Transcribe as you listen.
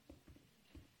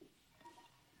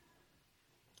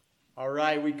All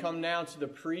right, we come now to the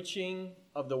preaching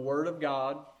of the Word of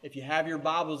God. If you have your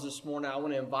Bibles this morning, I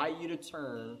want to invite you to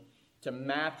turn to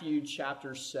Matthew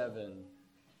chapter 7.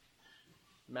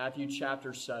 Matthew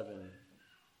chapter 7.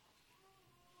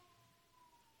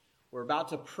 We're about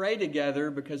to pray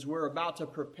together because we're about to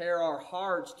prepare our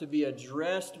hearts to be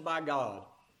addressed by God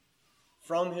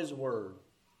from His Word.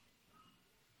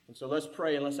 And so let's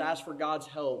pray and let's ask for God's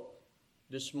help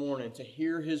this morning to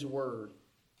hear His Word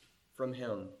from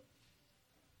Him.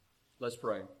 Let's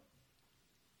pray.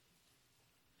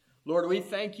 Lord, we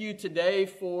thank you today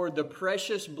for the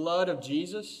precious blood of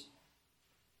Jesus.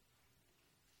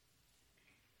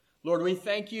 Lord, we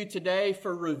thank you today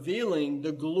for revealing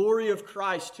the glory of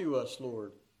Christ to us,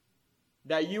 Lord.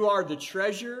 That you are the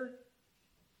treasure.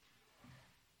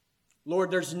 Lord,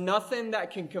 there's nothing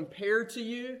that can compare to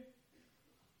you.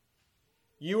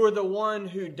 You are the one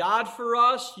who died for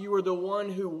us. You are the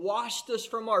one who washed us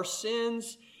from our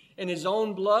sins in His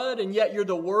own blood, and yet you're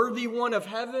the worthy one of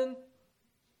heaven.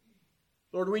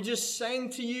 Lord, we just sang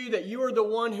to you that you are the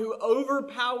one who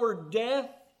overpowered death.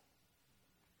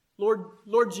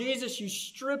 Lord Jesus, you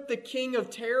stripped the king of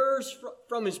terrors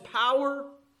from his power.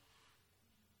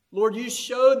 Lord, you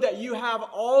showed that you have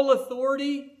all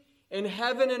authority in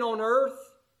heaven and on earth.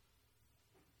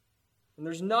 And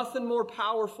there's nothing more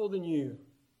powerful than you.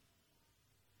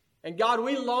 And God,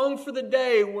 we long for the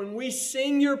day when we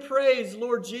sing your praise,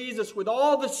 Lord Jesus, with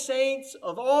all the saints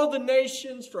of all the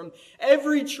nations, from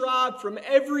every tribe, from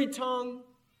every tongue.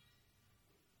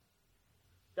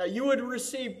 That you would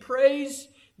receive praise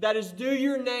that is due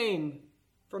your name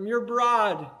from your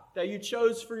bride that you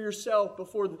chose for yourself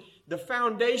before the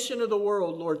foundation of the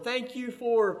world, Lord. Thank you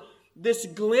for this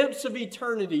glimpse of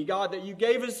eternity, God, that you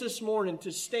gave us this morning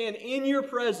to stand in your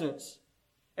presence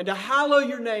and to hallow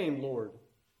your name, Lord.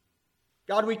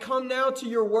 God, we come now to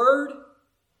your word,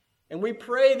 and we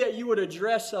pray that you would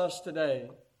address us today.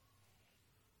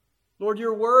 Lord,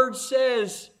 your word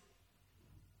says,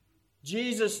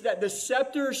 Jesus, that the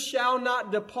scepter shall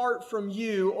not depart from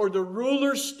you, or the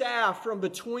ruler's staff from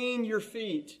between your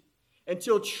feet,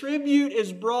 until tribute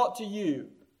is brought to you.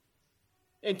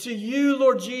 And to you,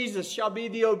 Lord Jesus, shall be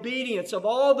the obedience of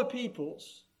all the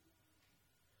peoples.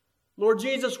 Lord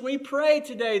Jesus, we pray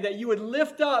today that you would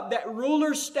lift up that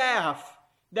ruler's staff,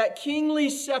 that kingly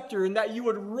scepter, and that you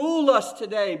would rule us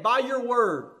today by your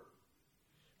word.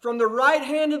 From the right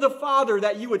hand of the Father,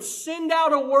 that you would send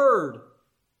out a word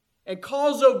and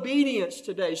cause obedience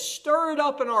today. Stir it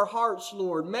up in our hearts,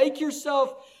 Lord. Make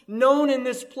yourself known in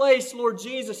this place, Lord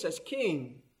Jesus, as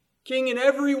King. King in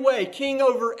every way, King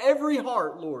over every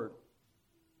heart, Lord.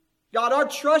 God, our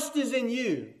trust is in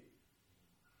you.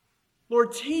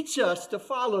 Lord, teach us to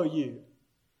follow you.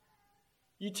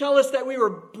 You tell us that we were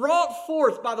brought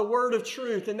forth by the word of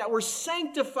truth and that we're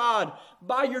sanctified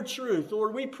by your truth.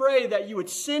 Lord, we pray that you would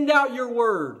send out your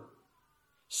word,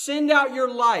 send out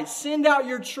your light, send out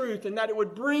your truth, and that it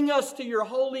would bring us to your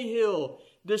holy hill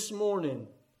this morning.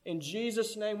 In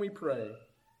Jesus' name we pray.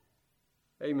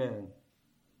 Amen.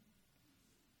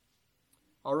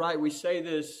 All right, we say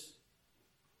this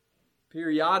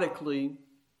periodically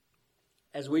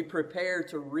as we prepare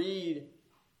to read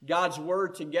God's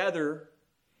word together,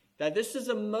 that this is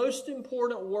the most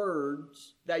important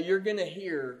words that you're going to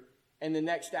hear in the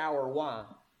next hour. Why?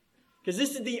 Because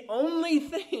this is the only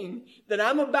thing that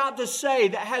I'm about to say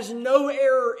that has no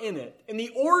error in it. And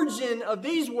the origin of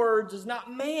these words is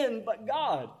not man, but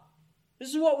God. This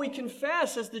is what we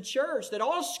confess as the church, that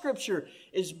all Scripture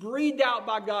is breathed out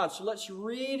by God. So let's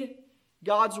read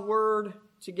God's word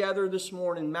together this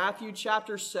morning. Matthew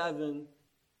chapter 7,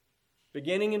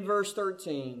 beginning in verse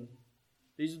 13.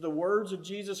 These are the words of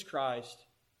Jesus Christ.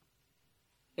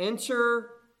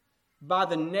 Enter by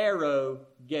the narrow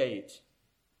gate.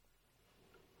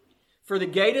 For the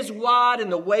gate is wide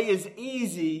and the way is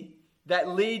easy that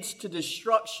leads to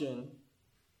destruction,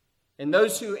 and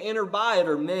those who enter by it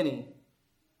are many.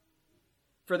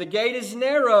 For the gate is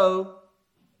narrow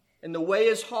and the way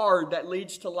is hard that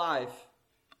leads to life,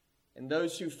 and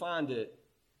those who find it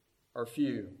are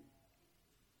few.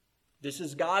 This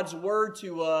is God's word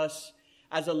to us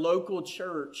as a local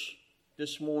church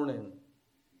this morning.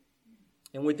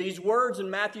 And with these words in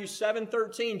Matthew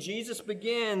 7:13, Jesus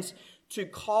begins to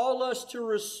call us to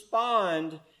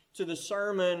respond to the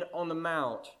Sermon on the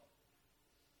Mount.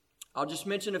 I'll just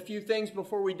mention a few things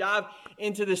before we dive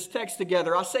into this text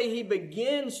together. I say he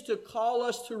begins to call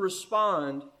us to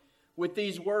respond with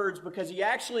these words because he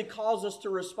actually calls us to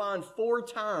respond 4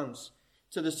 times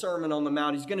to the Sermon on the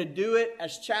Mount. He's going to do it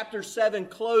as chapter 7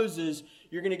 closes.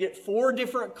 You're going to get 4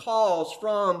 different calls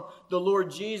from the Lord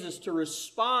Jesus to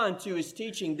respond to his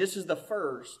teaching. This is the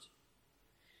first.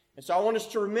 And so I want us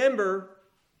to remember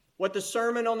what the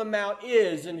Sermon on the Mount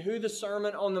is and who the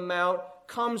Sermon on the Mount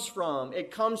comes from. It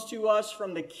comes to us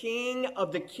from the King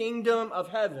of the kingdom of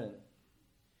heaven.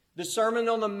 The Sermon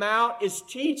on the Mount is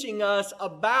teaching us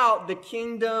about the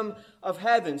kingdom of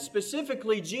heaven.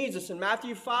 Specifically, Jesus in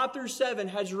Matthew 5 through 7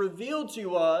 has revealed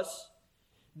to us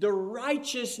the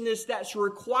righteousness that's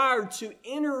required to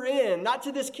enter in, not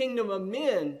to this kingdom of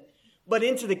men, but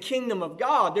into the kingdom of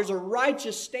God. There's a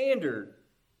righteous standard.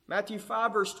 Matthew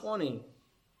 5 verse 20.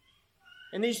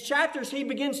 In these chapters, he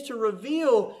begins to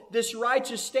reveal this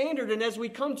righteous standard. And as we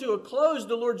come to a close,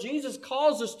 the Lord Jesus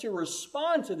calls us to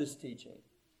respond to this teaching.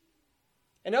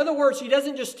 In other words, he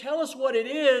doesn't just tell us what it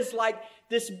is like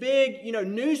this big,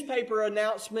 newspaper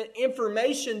announcement,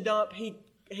 information dump.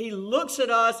 He looks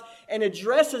at us and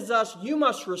addresses us. You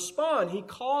must respond. He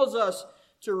calls us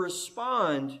to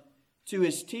respond to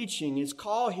his teaching. His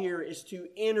call here is to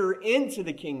enter into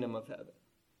the kingdom of heaven.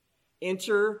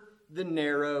 Enter the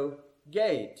narrow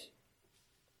gate.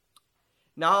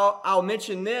 Now, I'll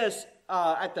mention this.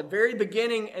 At the very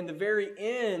beginning and the very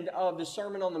end of the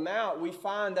Sermon on the Mount, we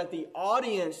find that the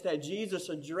audience that Jesus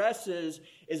addresses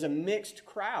is a mixed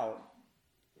crowd.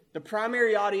 The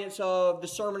primary audience of the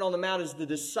Sermon on the Mount is the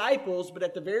disciples, but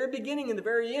at the very beginning and the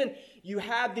very end, you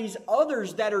have these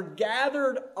others that are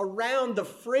gathered around the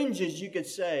fringes, you could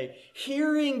say,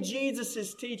 hearing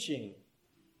Jesus' teaching.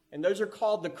 And those are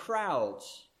called the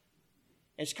crowds.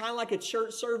 It's kind of like a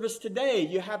church service today.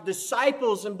 You have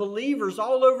disciples and believers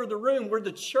all over the room. We're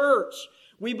the church.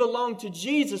 We belong to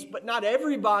Jesus, but not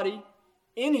everybody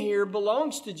in here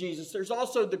belongs to Jesus. There's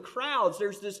also the crowds.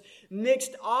 There's this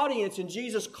mixed audience, and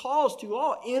Jesus calls to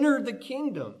all, enter the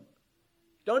kingdom.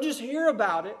 Don't just hear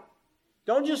about it.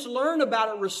 Don't just learn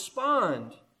about it.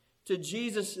 Respond to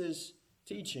Jesus'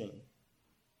 teaching.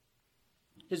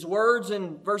 His words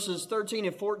in verses 13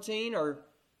 and 14 are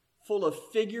full of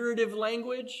figurative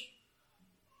language.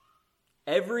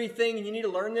 Everything, and you need to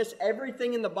learn this,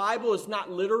 everything in the Bible is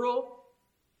not literal.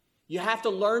 You have to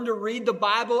learn to read the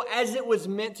Bible as it was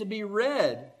meant to be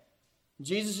read.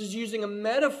 Jesus is using a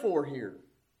metaphor here.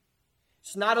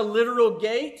 It's not a literal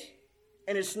gate,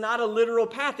 and it's not a literal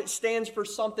path. It stands for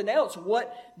something else.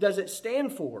 What does it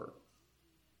stand for?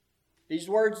 These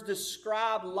words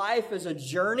describe life as a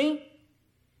journey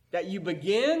that you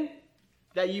begin,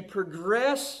 that you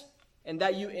progress, and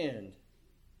that you end.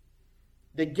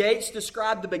 The gates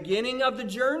describe the beginning of the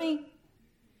journey,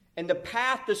 and the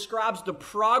path describes the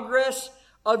progress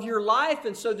of your life.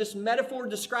 And so this metaphor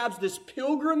describes this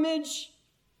pilgrimage.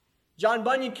 John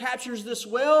Bunyan captures this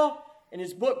well in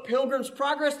his book, Pilgrim's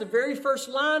Progress. The very first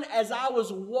line, as I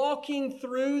was walking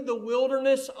through the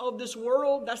wilderness of this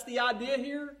world. That's the idea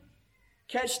here.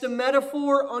 Catch the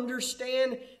metaphor,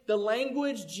 understand the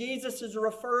language. Jesus is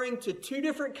referring to two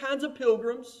different kinds of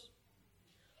pilgrims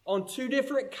on two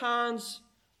different kinds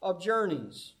of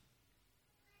journeys.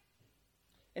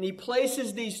 And he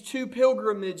places these two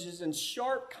pilgrimages in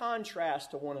sharp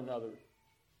contrast to one another.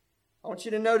 I want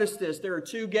you to notice this. There are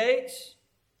two gates,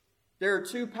 there are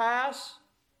two paths,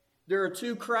 there are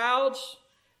two crowds,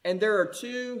 and there are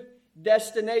two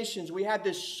destinations. We have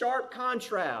this sharp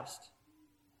contrast.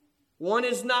 One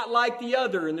is not like the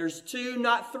other, and there's two,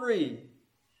 not three.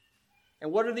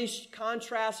 And what are these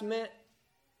contrasts meant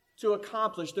to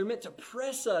accomplish? They're meant to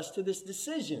press us to this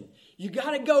decision. You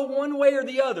got to go one way or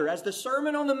the other. As the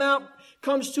Sermon on the Mount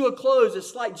comes to a close,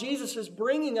 it's like Jesus is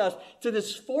bringing us to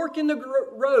this fork in the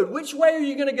road. Which way are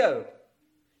you going to go?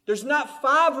 There's not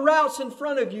 5 routes in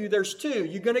front of you. There's 2.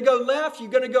 You're going to go left. You're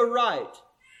going to go right.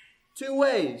 2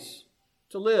 ways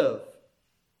to live.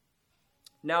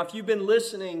 Now, if you've been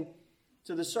listening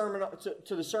to the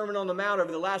Sermon on the Mount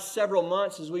over the last several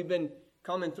months as we've been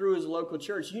coming through as a local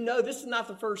church, you know this is not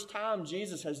the first time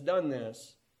Jesus has done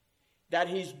this. That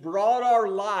He's brought our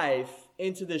life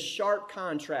into this sharp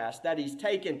contrast. That He's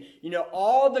taken,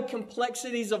 all the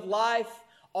complexities of life,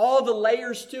 all the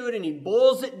layers to it, and He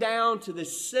boils it down to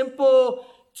this simple,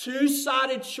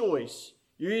 2-sided choice.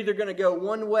 You're either going to go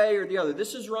one way or the other.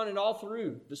 This is running all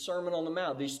through the Sermon on the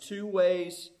Mount. These 2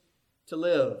 ways to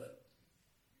live.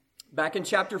 Back in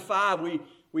chapter 5,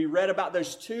 we read about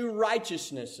those 2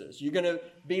 righteousnesses. You're going to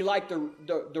be like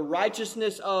the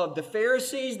righteousness of the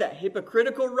Pharisees, that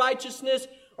hypocritical righteousness,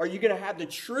 or you're going to have the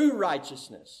true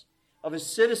righteousness of a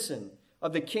citizen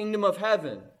of the kingdom of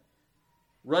heaven.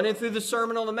 Running through the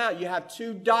Sermon on the Mount, you have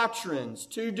 2 doctrines,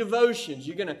 2 devotions.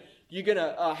 You're going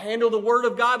to handle the Word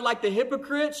of God like the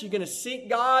hypocrites. You're going to seek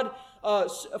God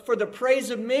for the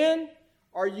praise of men.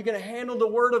 Or are you going to handle the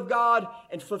Word of God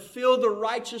and fulfill the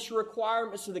righteous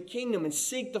requirements of the kingdom and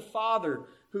seek the Father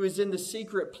who is in the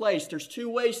secret place. There's two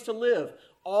ways to live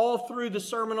all through the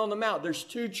Sermon on the Mount. There's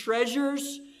two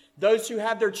treasures. Those who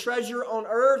have their treasure on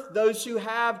earth, those who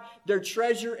have their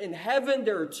treasure in heaven.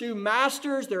 There are two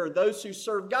masters. There are those who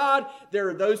serve God. There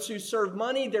are those who serve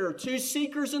money. There are two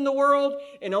seekers in the world,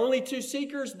 and only two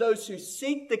seekers, those who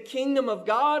seek the kingdom of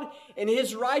God and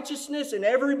His righteousness, and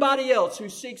everybody else who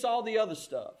seeks all the other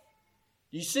stuff.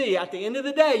 You see, at the end of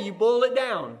the day, you boil it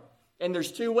down, and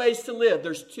there's two ways to live.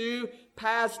 There's two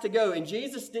paths to go, and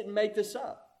Jesus didn't make this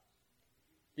up.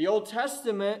 The Old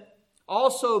Testament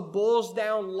also boils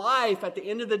down life at the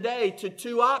end of the day to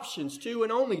two options, two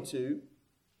and only two.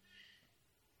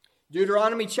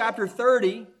 Deuteronomy chapter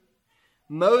 30,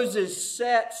 Moses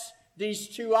sets these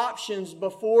two options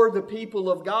before the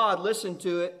people of God. Listen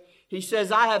to it. He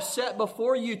says, I have set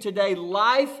before you today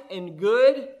life and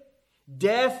good,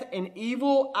 death and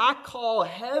evil. I call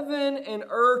heaven and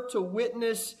earth to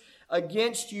witness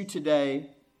against you today,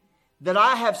 that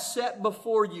I have set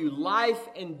before you life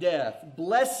and death,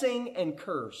 blessing and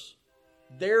curse.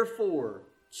 Therefore,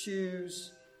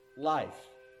 choose life.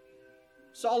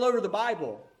 It's all over the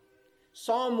Bible.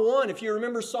 Psalm 1, if you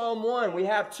remember Psalm 1, we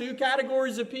have two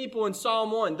categories of people in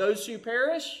Psalm 1. Those who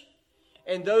perish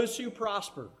and those who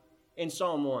prosper in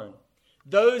Psalm 1.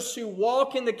 Those who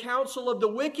walk in the counsel of the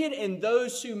wicked and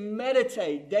those who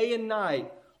meditate day and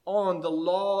night on the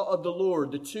law of the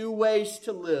Lord. The two ways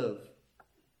to live.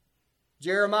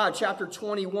 Jeremiah chapter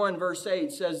 21 verse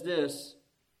 8 says this,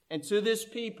 and to this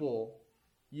people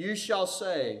you shall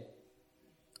say,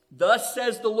 thus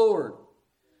says the Lord,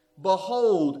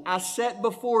 behold, I set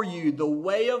before you the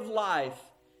way of life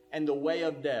and the way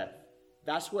of death.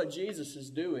 That's what Jesus is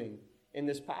doing in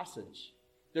this passage.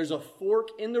 There's a fork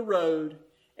in the road,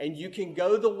 and you can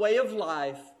go the way of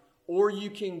life or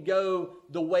you can go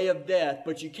the way of death,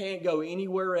 but you can't go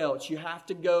anywhere else. You have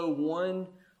to go one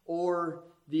or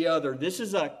the other. This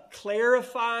is a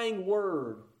clarifying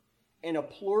word in a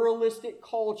pluralistic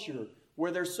culture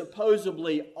where there's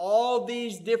supposedly all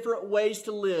these different ways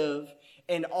to live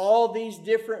and all these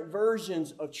different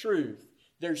versions of truth.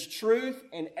 There's truth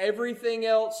and everything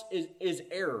else is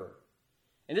error.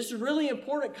 And this is a really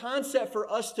important concept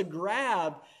for us to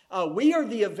grab. We are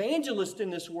the evangelist in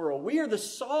this world. We are the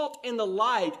salt and the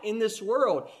light in this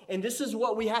world. And this is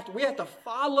what we have to. We have to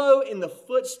follow in the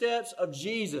footsteps of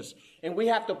Jesus. And we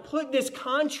have to put this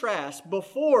contrast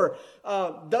before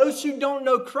those who don't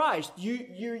know Christ.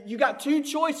 You got two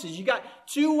choices. You got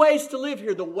two ways to live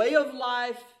here. The way of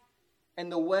life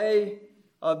and the way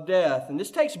of death. And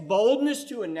this takes boldness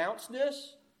to announce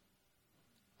this.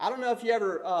 I don't know if you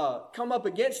ever come up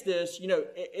against this. You know,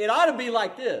 it ought to be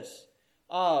like this.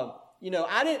 I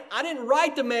didn't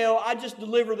write the mail. I just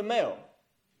deliver the mail.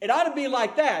 It ought to be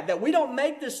like that we don't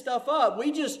make this stuff up.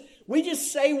 We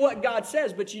just say what God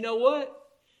says. But you know what?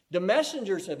 The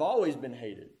messengers have always been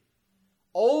hated.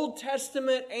 Old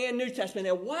Testament and New Testament.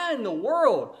 And why in the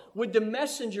world would the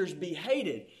messengers be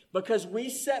hated? Because we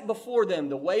set before them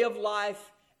the way of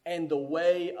life and the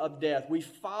way of death. We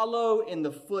follow in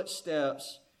the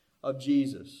footsteps of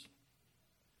Jesus.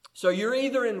 So you're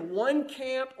either in one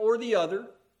camp or the other.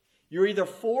 You're either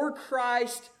for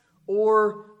Christ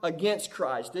or against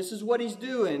Christ. This is what he's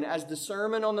doing as the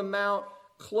Sermon on the Mount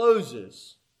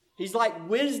closes. He's like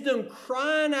wisdom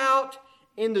crying out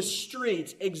in the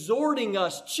streets, exhorting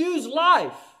us, choose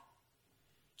life.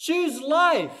 Choose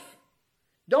life.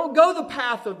 Don't go the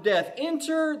path of death.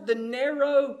 Enter the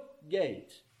narrow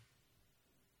gate.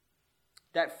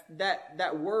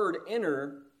 That word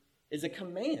enter is a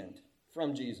command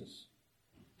from Jesus.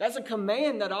 That's a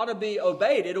command that ought to be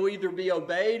obeyed. It'll either be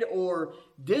obeyed or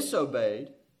disobeyed.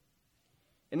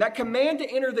 And that command to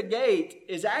enter the gate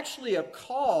is actually a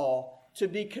call to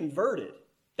be converted.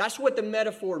 That's what the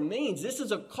metaphor means. This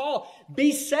is a call.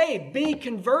 Be saved. Be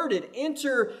converted.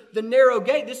 Enter the narrow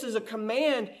gate. This is a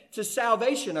command to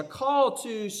salvation, a call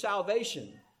to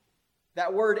salvation.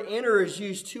 That word enter is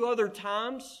used two other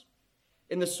times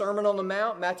in the Sermon on the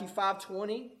Mount, Matthew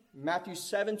 5:20, Matthew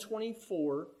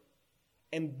 7:24.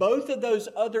 And both of those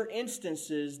other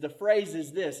instances, the phrase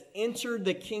is this: enter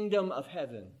the kingdom of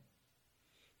heaven.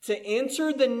 To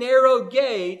enter the narrow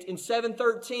gate in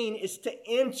 7:13 is to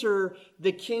enter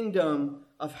the kingdom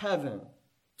of heaven.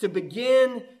 To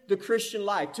begin the Christian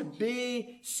life, to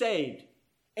be saved.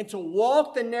 And to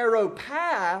walk the narrow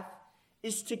path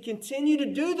is to continue to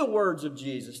do the words of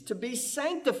Jesus, to be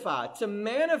sanctified, to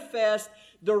manifest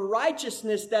the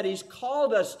righteousness that he's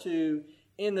called us to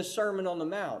in the Sermon on the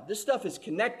Mount. This stuff is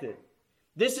connected.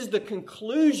 This is the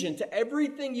conclusion to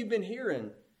everything you've been hearing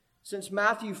since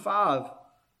Matthew 5,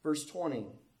 verse 20.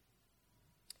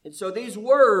 And so these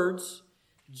words,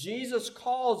 Jesus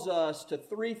calls us to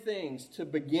three things: to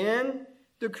begin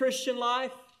the Christian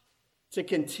life, to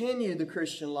continue the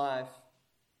Christian life,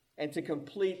 and to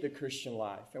complete the Christian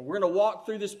life. And we're going to walk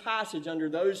through this passage under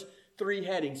those three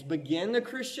headings: begin the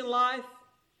Christian life,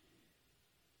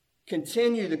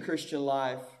 continue the Christian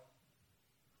life,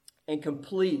 and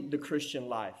complete the Christian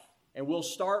life. And we'll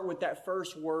start with that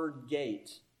first word, gate.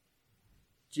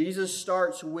 Jesus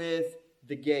starts with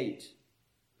the gate,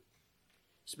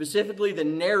 specifically the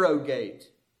narrow gate.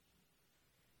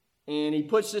 And he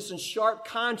puts this in sharp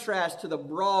contrast to the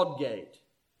broad gate.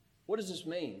 What does this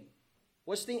mean?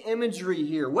 What's the imagery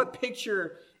here? What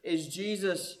picture is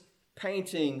Jesus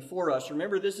painting for us?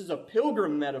 Remember, this is a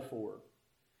pilgrim metaphor,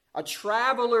 a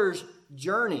traveler's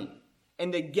journey.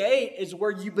 And the gate is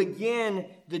where you begin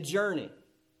the journey.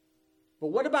 But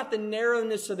what about the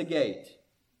narrowness of the gate?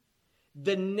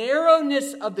 The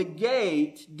narrowness of the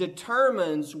gate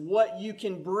determines what you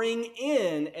can bring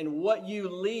in and what you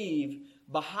leave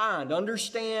behind.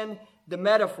 Understand the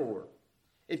metaphor.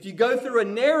 If you go through a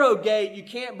narrow gate, you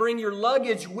can't bring your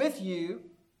luggage with you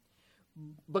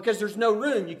because there's no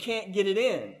room. You can't get it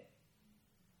in.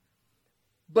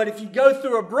 But if you go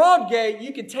through a broad gate,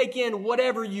 you can take in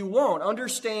whatever you want.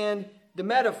 Understand the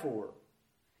metaphor.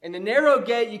 In the narrow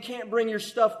gate, you can't bring your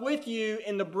stuff with you.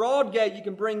 In the broad gate, you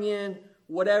can bring in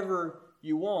whatever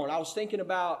you want. I was thinking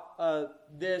about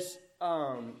this.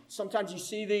 Sometimes you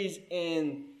see these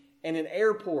in an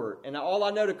airport, and all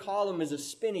I know to call them is a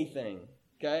spinny thing,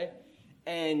 okay?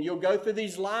 And you'll go through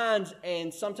these lines,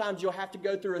 and sometimes you'll have to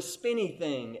go through a spinny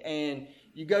thing, and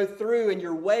you go through and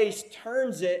your waist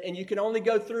turns it, and you can only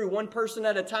go through one person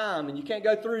at a time, and you can't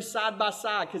go through side by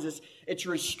side because it's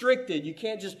restricted. You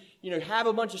can't just have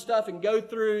a bunch of stuff and go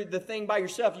through the thing by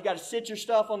yourself. You got to sit your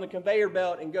stuff on the conveyor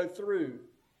belt and go through.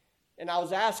 And I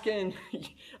was asking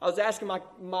my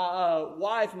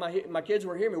wife, my kids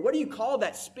were hearing me, what do you call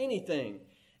that spinny thing?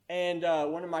 And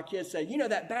one of my kids said,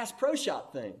 that Bass Pro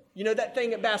Shop thing. That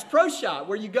thing at Bass Pro Shop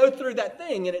where you go through that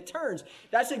thing and it turns.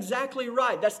 That's exactly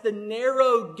right. That's the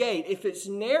narrow gate. If it's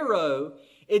narrow,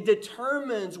 it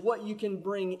determines what you can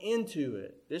bring into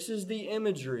it. This is the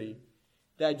imagery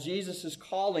that Jesus is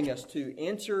calling us to.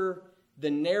 Enter the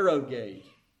narrow gate.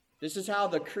 This is how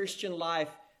the Christian life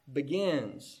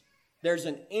begins. There's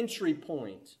an entry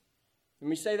point. Let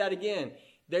me say that again.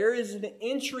 There is an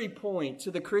entry point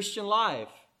to the Christian life.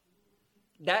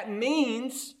 That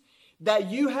means that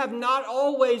you have not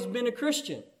always been a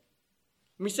Christian.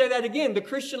 Let me say that again. The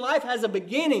Christian life has a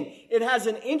beginning. It has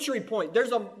an entry point.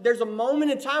 There's a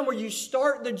moment in time where you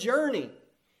start the journey.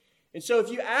 And so if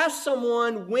you ask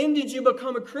someone, when did you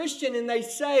become a Christian? And they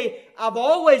say, I've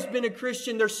always been a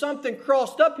Christian. There's something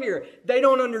crossed up here. They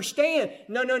don't understand.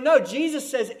 No. Jesus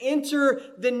says, enter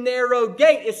the narrow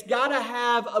gate. It's got to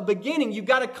have a beginning. You've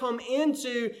got to come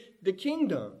into the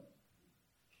kingdom.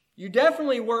 You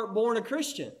definitely weren't born a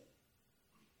Christian.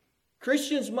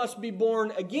 Christians must be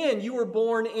born again. You were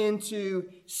born into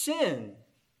sin.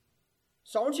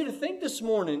 So I want you to think this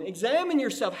morning, examine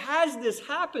yourself. Has this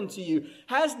happened to you?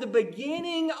 Has the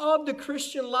beginning of the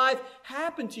Christian life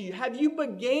happened to you? Have you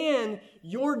began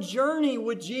your journey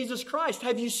with Jesus Christ?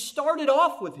 Have you started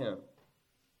off with Him?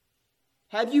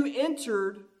 Have you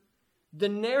entered the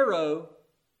narrow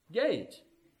gate?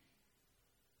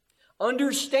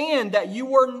 Understand that you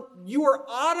were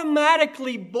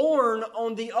automatically born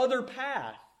on the other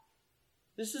path.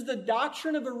 This is the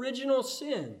doctrine of original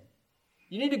sin.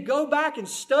 You need to go back and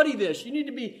study this. You need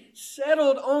to be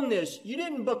settled on this. You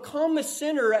didn't become a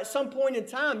sinner at some point in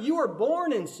time. You were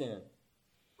born in sin.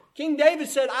 King David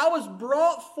said, I was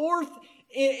brought forth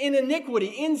in iniquity.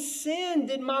 In sin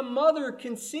did my mother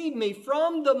conceive me.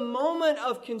 From the moment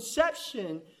of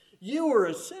conception, you were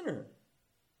a sinner.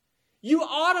 You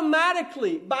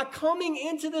automatically, by coming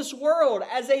into this world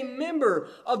as a member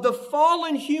of the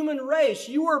fallen human race,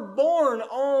 you were born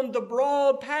on the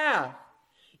broad path.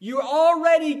 You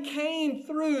already came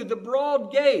through the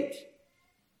broad gate.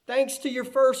 Thanks to your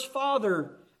first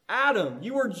father, Adam.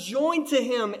 You were joined to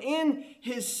him in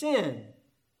his sin.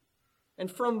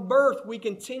 And from birth, we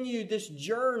continue this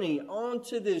journey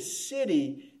onto this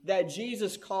city that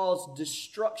Jesus calls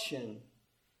destruction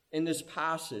in this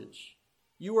passage.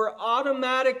 You are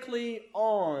automatically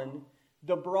on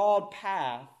the broad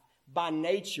path by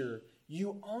nature.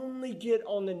 You only get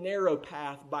on the narrow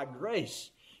path by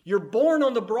grace. You're born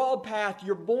on the broad path.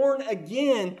 You're born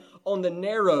again on the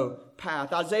narrow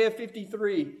path. Isaiah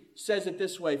 53 says it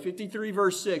this way. 53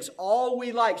 verse 6. All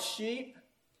we like sheep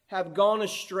have gone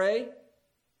astray.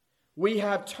 We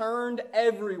have turned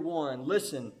everyone,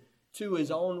 listen, to his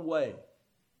own way.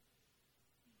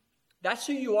 That's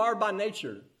who you are by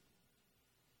nature.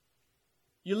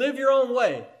 You live your own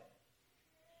way.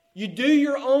 You do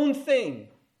your own thing.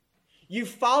 You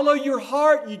follow your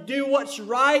heart. You do what's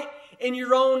right in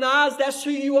your own eyes. That's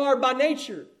who you are by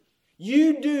nature.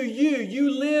 You do you.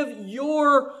 You live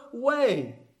your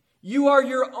way. You are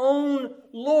your own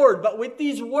Lord. But with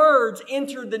these words,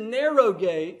 enter the narrow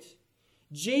gate,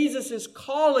 Jesus is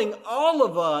calling all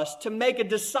of us to make a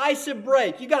decisive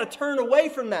break. You got to turn away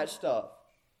from that stuff.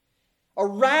 A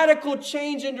radical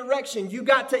change in direction. You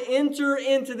got to enter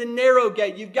into the narrow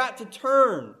gate. You've got to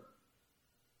turn.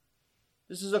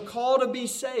 This is a call to be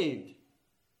saved.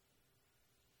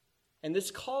 And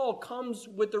this call comes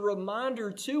with a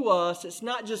reminder to us. It's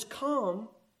not just come.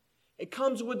 It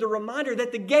comes with the reminder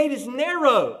that the gate is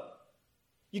narrow.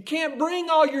 You can't bring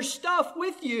all your stuff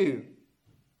with you.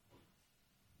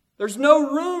 There's no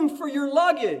room for your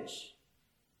luggage.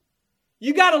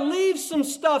 You got to leave some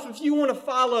stuff if you want to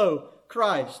follow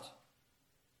Christ.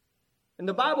 And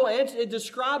the Bible, it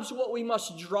describes what we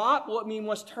must drop, what we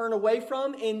must turn away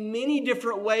from in many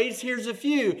different ways. Here's a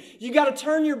few. You got to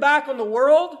turn your back on the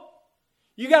world.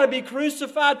 You got to be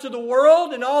crucified to the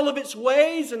world and all of its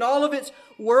ways and all of its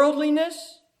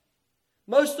worldliness.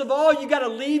 Most of all, you got to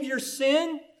leave your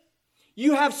sin.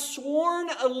 You have sworn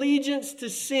allegiance to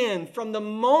sin from the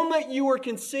moment you were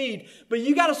conceived. But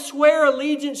you got to swear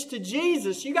allegiance to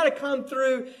Jesus. You got to come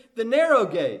through the narrow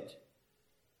gate.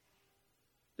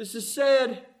 This is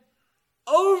said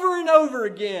over and over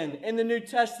again in the New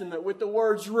Testament with the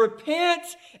words, repent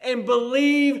and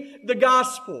believe the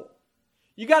gospel.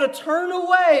 You got to turn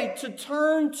away to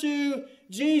turn to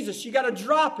Jesus. You got to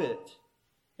drop it.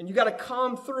 And you got to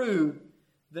come through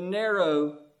the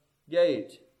narrow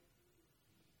gate.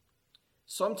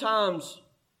 Sometimes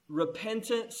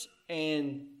repentance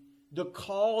and the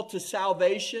call to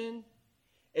salvation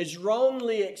is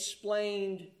wrongly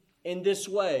explained in this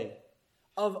way.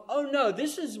 Of, oh no,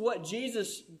 this is what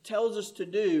Jesus tells us to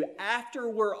do after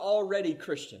we're already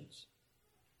Christians.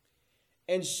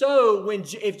 And so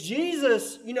if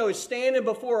Jesus, is standing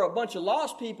before a bunch of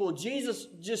lost people, Jesus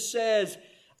just says,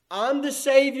 I'm the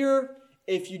Savior.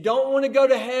 If you don't want to go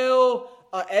to hell,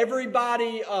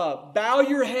 everybody bow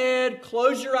your head,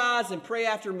 close your eyes, and pray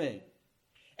after me.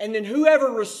 And then whoever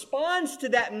responds to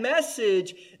that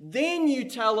message, then you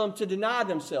tell them to deny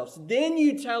themselves. Then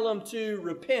you tell them to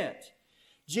repent.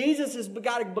 Jesus has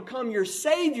got to become your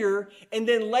Savior, and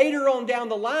then later on down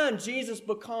the line, Jesus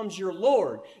becomes your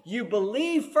Lord. You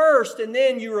believe first, and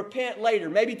then you repent later.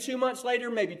 Maybe 2 months later,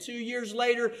 maybe 2 years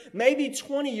later, maybe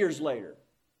 20 years later.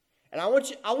 And I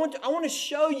want to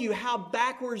show you how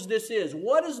backwards this is.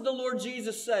 What does the Lord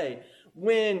Jesus say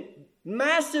when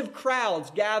massive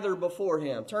crowds gather before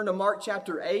Him? Turn to Mark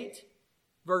chapter 8,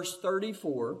 verse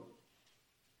 34.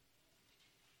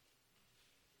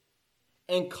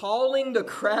 And calling the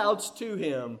crowds to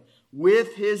Him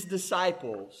with His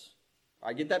disciples. All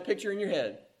right, get that picture in your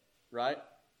head, right?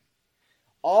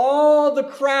 All the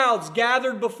crowds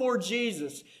gathered before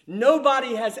Jesus.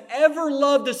 Nobody has ever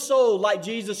loved a soul like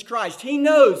Jesus Christ. He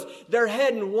knows they're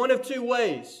heading one of two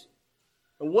ways.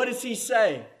 And what does He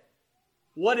say?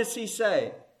 What does He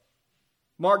say?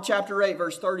 Mark chapter 8,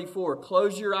 verse 34.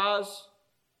 Close your eyes,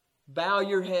 bow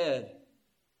your head,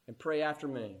 and pray after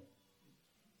me.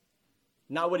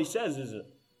 Not what He says, is it?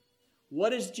 What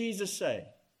does Jesus say?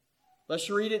 Let's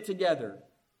read it together.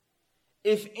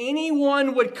 If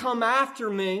anyone would come after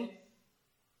me,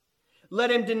 let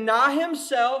him deny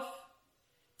himself,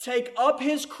 take up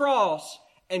his cross,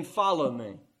 and follow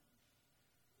me.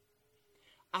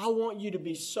 I want you to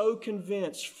be so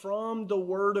convinced from the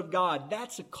Word of God.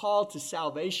 That's a call to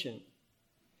salvation.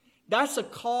 That's a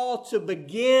call to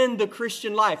begin the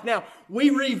Christian life. Now,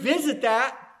 we revisit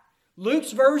that.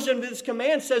 Luke's version of this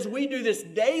command says we do this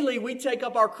daily. We take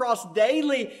up our cross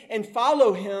daily and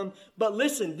follow Him. But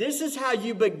listen, this is how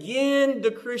you begin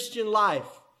the Christian life.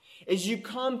 As you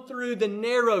come through the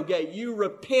narrow gate, you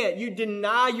repent, you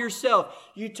deny yourself,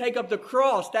 you take up the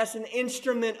cross. That's an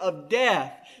instrument of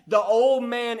death. The old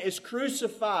man is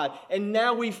crucified, and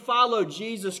now we follow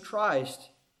Jesus Christ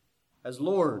as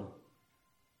Lord.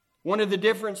 One of the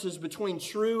differences between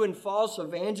true and false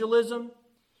evangelism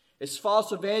is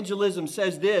false evangelism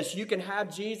says this: you can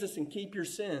have Jesus and keep your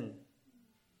sin.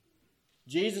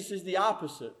 Jesus is the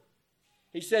opposite.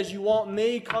 He says, you want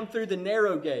me? Come through the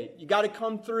narrow gate. You got to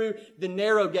come through the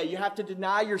narrow gate. You have to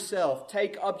deny yourself,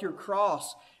 take up your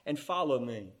cross, and follow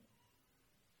me.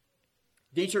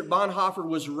 Dietrich Bonhoeffer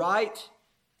was right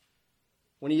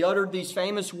when he uttered these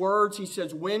famous words. He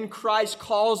says, when Christ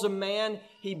calls a man,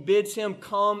 He bids him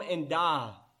come and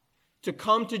die. To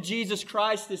come to Jesus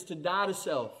Christ is to die to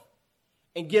self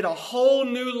and get a whole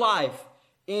new life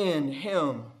in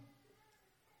Him.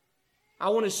 I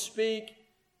want to speak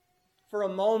for a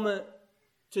moment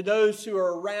to those who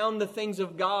are around the things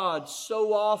of God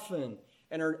so often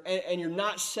and you're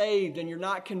not saved and you're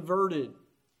not converted.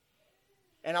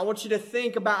 And I want you to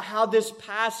think about how this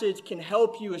passage can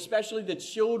help you, especially the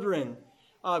children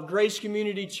of Grace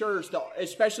Community Church,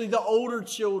 especially the older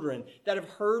children that have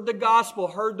heard the gospel,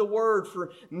 heard the word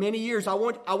for many years. I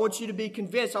want you to be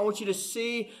convinced. I want you to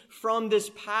see from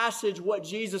this passage what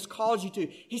Jesus calls you to.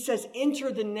 He says,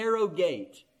 enter the narrow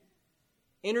gate.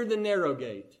 Enter the narrow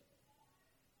gate.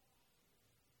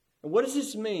 And what does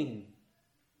this mean?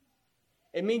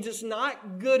 It means it's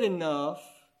not good enough,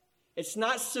 it's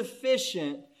not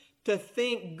sufficient to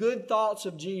think good thoughts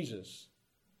of Jesus.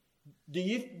 Do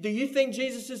you think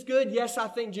Jesus is good? Yes, I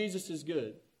think Jesus is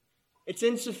good. It's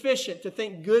insufficient to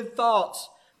think good thoughts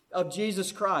of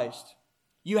Jesus Christ.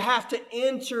 You have to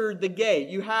enter the gate.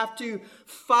 You have to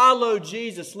follow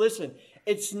Jesus. Listen,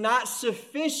 it's not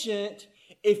sufficient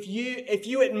if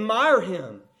you admire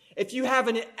Him. If you have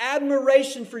an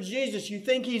admiration for Jesus, you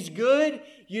think He's good,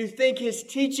 you think His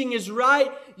teaching is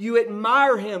right, you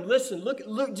admire Him. Listen,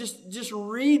 look, just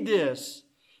read this.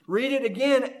 Read it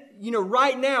again,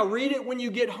 right now. Read it when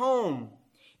you get home.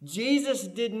 Jesus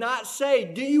did not say,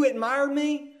 do you admire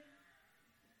me?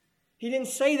 He didn't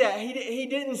say that. He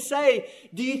didn't say,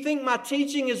 do you think my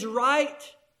teaching is right?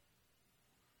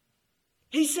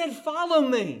 He said, follow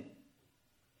me.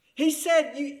 He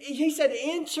said,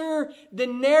 enter the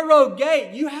narrow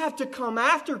gate. You have to come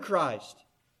after Christ.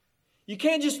 You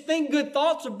can't just think good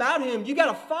thoughts about Him. You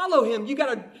got to follow Him. You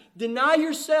got to deny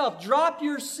yourself, drop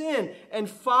your sin, and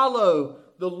follow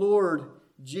the Lord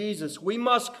Jesus. We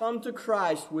must come to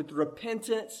Christ with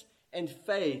repentance and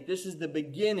faith. This is the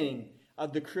beginning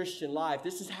of the Christian life.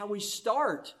 This is how we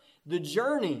start the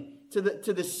journey to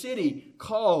the city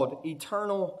called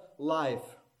eternal life.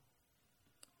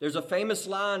 There's a famous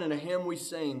line in a hymn we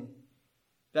sing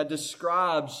that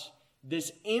describes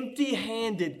this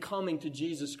empty-handed coming to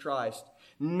Jesus Christ.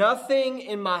 Nothing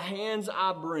in my hands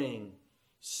I bring,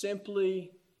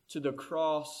 simply to the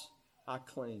cross I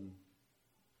cling.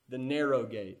 The narrow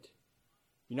gate.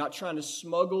 You're not trying to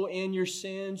smuggle in your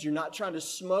sins. You're not trying to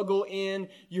smuggle in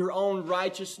your own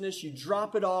righteousness. You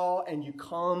drop it all and you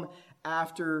come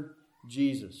after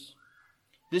Jesus.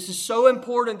 This is so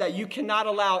important that you cannot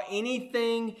allow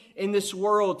anything in this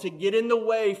world to get in the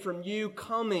way from you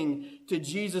coming to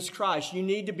Jesus Christ. You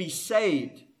need to be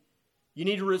saved. You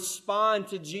need to respond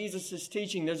to Jesus'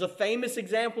 teaching. There's a famous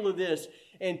example of this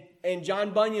in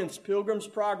John Bunyan's Pilgrim's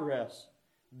Progress.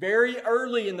 Very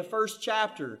early in the first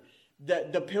chapter,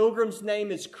 the pilgrim's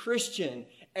name is Christian,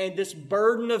 and this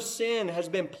burden of sin has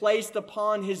been placed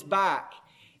upon his back.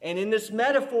 And in this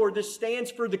metaphor, this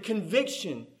stands for the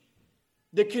conviction.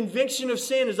 The conviction of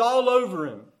sin is all over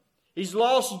him. He's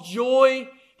lost joy.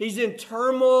 He's in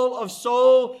turmoil of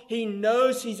soul. He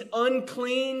knows he's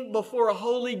unclean before a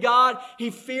holy God. He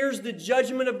fears the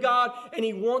judgment of God, and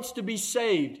he wants to be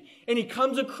saved. And he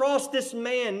comes across this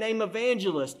man named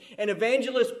Evangelist. And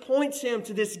Evangelist points him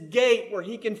to this gate where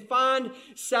he can find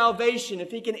salvation.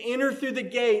 If he can enter through the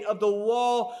gate of the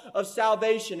wall of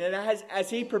salvation. And as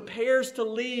he prepares to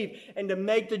leave and to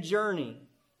make the journey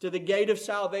to the gate of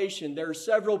salvation, there are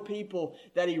several people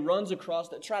that he runs across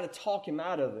that try to talk him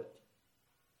out of it.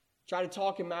 Try to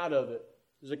talk him out of it.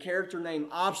 There's a character named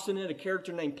Obstinate, a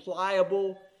character named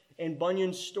Pliable in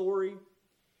Bunyan's story.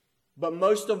 But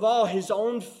most of all, his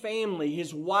own family,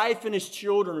 his wife and his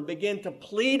children begin to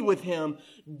plead with him,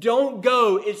 don't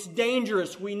go, it's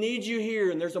dangerous, we need you here.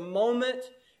 And there's a moment,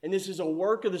 and this is a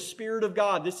work of the Spirit of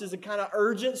God. This is the kind of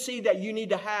urgency that you need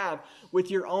to have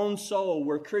with your own soul,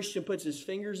 where Christian puts his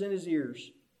fingers in his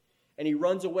ears and he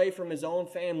runs away from his own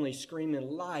family screaming,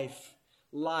 life,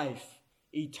 life,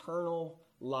 eternal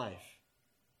life.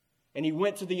 And he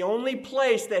went to the only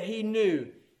place that he knew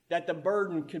that the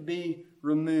burden could be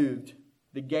removed,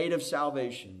 the gate of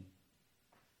salvation.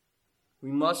 We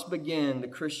must begin the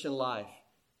Christian life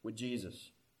with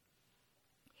Jesus.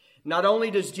 Not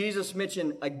only does Jesus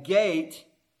mention a gate,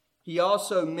 he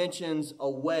also mentions a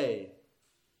way.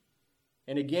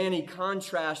 And again, he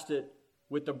contrasts it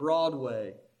with the broad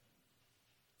way.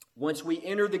 Once we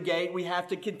enter the gate, we have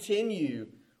to continue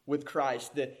with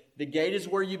Christ. The gate is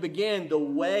where you begin. The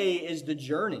way is the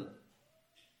journey.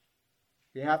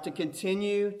 You have to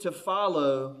continue to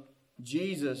follow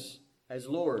Jesus as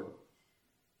Lord.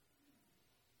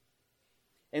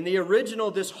 And the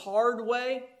original, this hard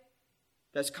way,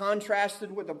 that's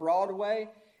contrasted with the broad way,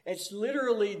 it's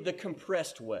literally the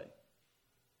compressed way.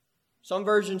 Some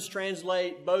versions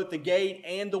translate both the gate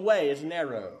and the way as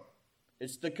narrow.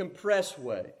 It's the compressed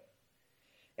way.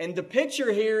 And the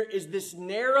picture here is this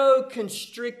narrow,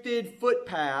 constricted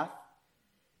footpath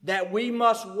that we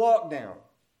must walk down.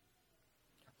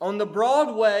 On the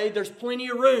broad way, there's plenty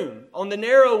of room. On the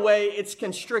narrow way, it's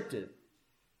constricted.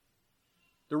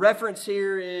 The reference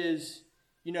here is,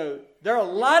 there are a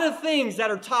lot of things that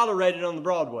are tolerated on the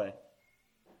Broadway.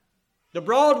 The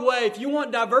Broadway, if you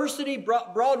want diversity,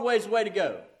 Broadway's the way to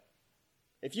go.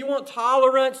 If you want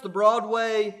tolerance, the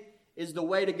Broadway is the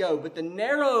way to go. But the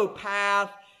narrow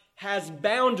path has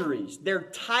boundaries.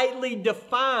 They're tightly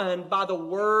defined by the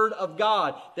Word of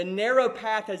God. The narrow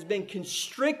path has been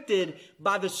constricted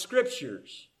by the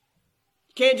Scriptures.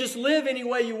 You can't just live any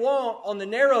way you want on the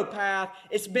narrow path.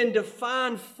 It's been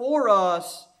defined for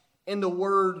us in the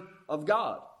Word of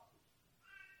God.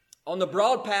 On the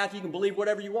broad path, you can believe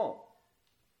whatever you want.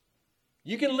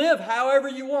 You can live however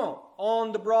you want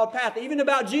on the broad path. Even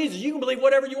about Jesus, you can believe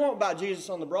whatever you want about Jesus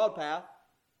on the broad path.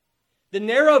 The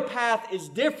narrow path is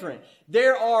different.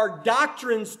 There are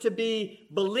doctrines to be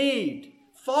believed,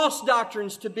 false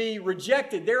doctrines to be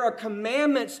rejected. There are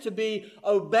commandments to be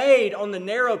obeyed on the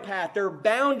narrow path. There are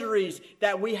boundaries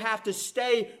that we have to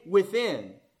stay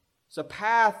within. It's a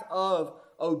path of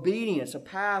obedience, a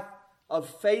path of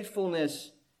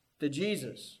faithfulness to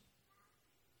Jesus.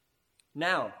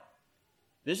 Now,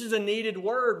 this is a needed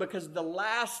word because the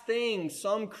last thing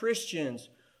some Christians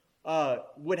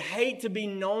would hate to be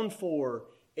known for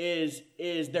is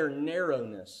their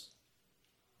narrowness.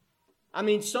 I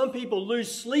mean, some people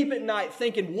lose sleep at night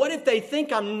thinking, what if they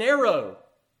think I'm narrow?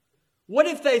 What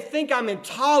if they think I'm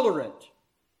intolerant?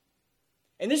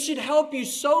 And this should help you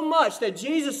so much that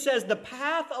Jesus says the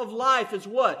path of life is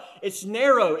what? It's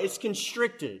narrow, it's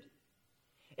constricted.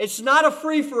 It's not a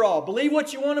free-for-all. Believe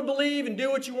what you want to believe and do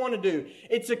what you want to do.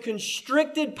 It's a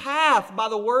constricted path by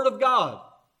the Word of God.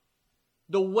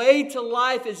 The way to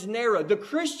life is narrow. The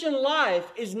Christian life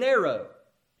is narrow.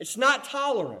 It's not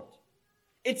tolerant.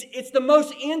 It's the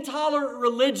most intolerant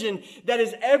religion that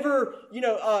has ever,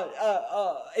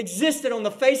 existed on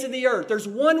the face of the earth. There's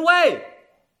one way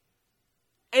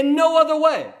and no other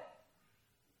way.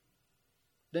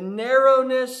 The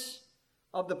narrowness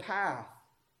of the path.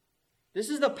 This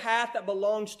is the path that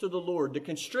belongs to the Lord. The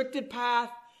constricted path,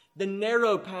 the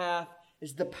narrow path,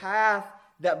 is the path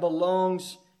that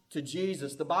belongs to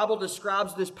Jesus. The Bible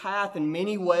describes this path in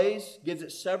many ways, gives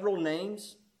it several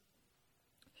names.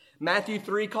 Matthew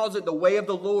 3 calls it the way of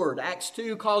the Lord. Acts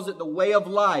 2 calls it the way of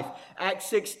life. Acts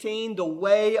 16, the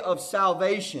way of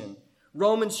salvation.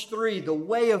 Romans 3, the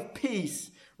way of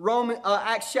peace. Hebrews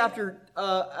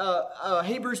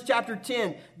chapter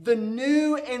 10, the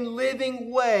new and living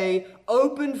way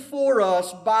opened for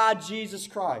us by Jesus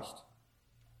Christ.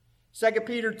 2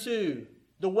 Peter 2,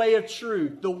 the way of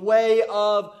truth, the way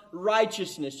of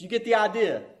righteousness. You get the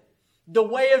idea. The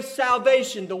way of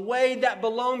salvation, the way that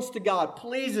belongs to God,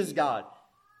 pleases God.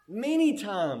 Many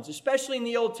times, especially in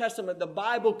the Old Testament, the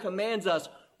Bible commands us,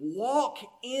 walk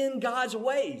in God's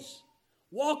ways.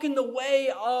 Walk in the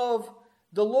way of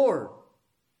the Lord.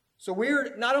 So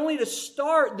we're not only to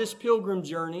start this pilgrim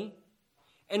journey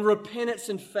in repentance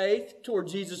and faith toward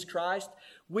Jesus Christ,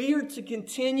 we are to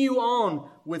continue on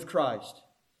with Christ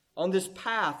on this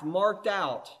path marked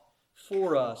out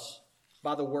for us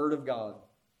by the Word of God.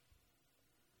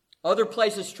 Other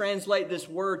places translate this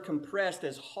word compressed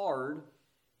as hard.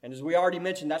 And as we already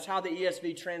mentioned, that's how the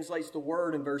ESV translates the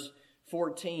word in verse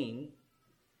 14.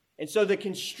 And so the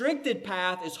constricted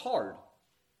path is hard.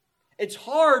 It's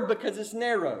hard because it's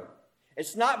narrow.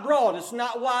 It's not broad. It's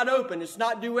not wide open. It's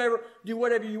not do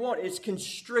whatever you want. It's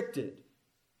constricted.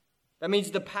 That means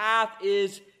the path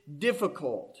is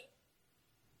difficult.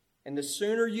 And the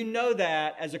sooner you know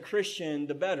that as a Christian,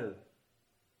 the better.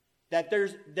 That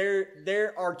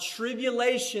there are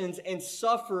tribulations and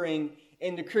suffering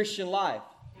in the Christian life.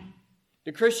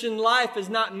 The Christian life is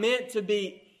not meant to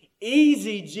be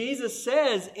easy. Jesus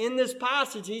says in this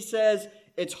passage, He says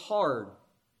it's hard.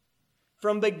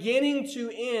 From beginning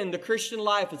to end, the Christian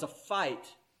life is a fight.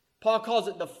 Paul calls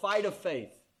it the fight of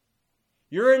faith.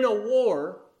 You're in a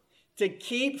war to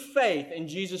keep faith in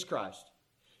Jesus Christ.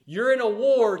 You're in a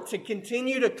war to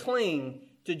continue to cling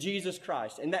to Jesus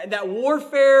Christ. And that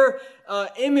warfare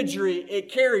imagery,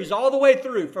 it carries all the way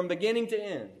through from beginning to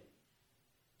end.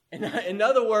 And in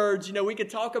other words, we could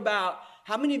talk about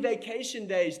how many vacation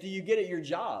days do you get at your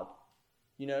job,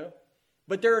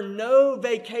 But there are no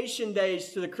vacation days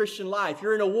to the Christian life.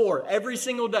 You're in a war every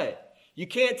single day. You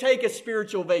can't take a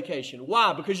spiritual vacation.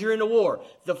 Why? Because you're in a war.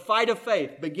 The fight of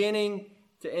faith, beginning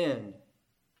to end.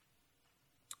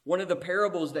 One of the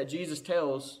parables that Jesus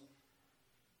tells,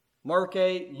 Mark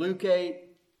 8, Luke 8,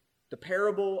 the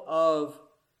parable of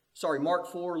Mark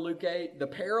 4, Luke 8, the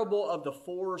parable of the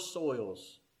four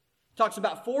soils. Talks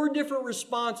about four different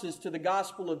responses to the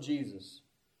gospel of Jesus.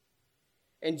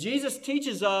 And Jesus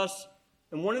teaches us,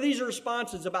 and one of these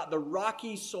responses about the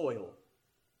rocky soil.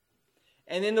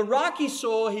 And in the rocky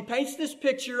soil, he paints this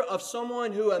picture of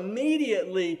someone who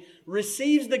immediately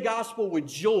receives the gospel with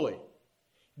joy.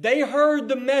 They heard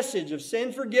the message of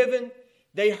sin forgiven.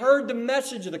 They heard the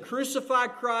message of the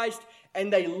crucified Christ,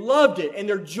 and they loved it, and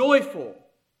they're joyful.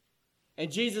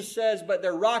 And Jesus says, but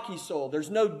they're rocky soil. There's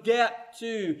no depth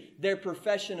to their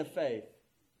profession of faith.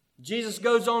 Jesus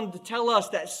goes on to tell us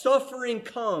that suffering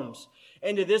comes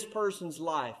into this person's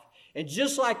life. And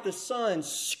just like the sun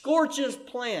scorches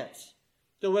plants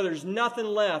to where there's nothing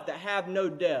left that have no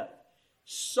depth,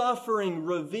 suffering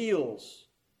reveals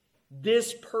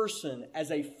this person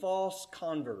as a false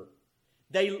convert.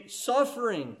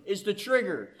 Suffering is the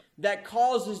trigger that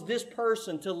causes this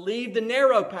person to leave the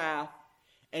narrow path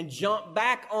and jump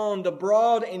back on the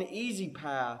broad and easy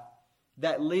path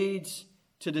that leads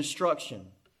to destruction.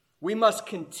 We must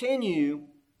continue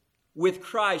with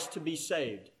Christ to be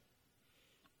saved.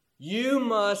 You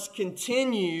must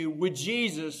continue with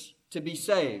Jesus to be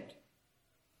saved.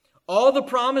 All the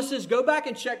promises, go back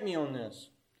and check me on this.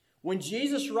 When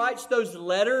Jesus writes those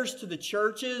letters to the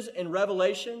churches in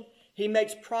Revelation, he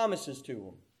makes promises to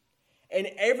them. And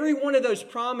every one of those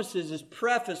promises is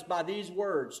prefaced by these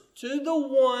words, to the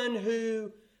one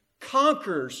who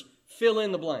conquers, fill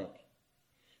in the blank.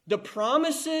 The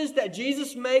promises that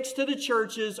Jesus makes to the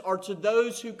churches are to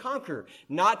those who conquer,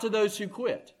 not to those who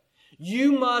quit.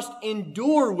 You must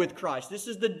endure with Christ. This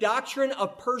is the doctrine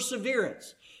of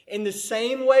perseverance. In the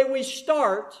same way we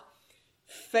start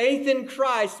faith in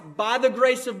Christ by the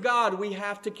grace of God, we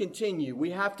have to continue.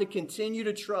 We have to continue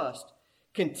to trust,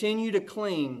 continue to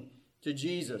cling to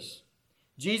Jesus.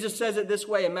 Jesus says it this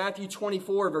way in Matthew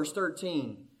 24, verse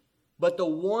 13. But the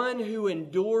one who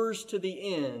endures to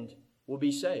the end will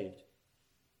be saved.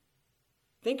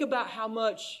 Think about how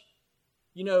much,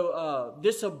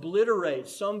 this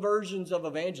obliterates some versions of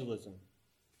evangelism.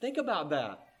 Think about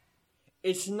that.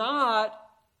 It's not,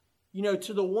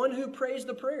 to the one who prays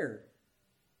the prayer.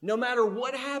 No matter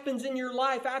what happens in your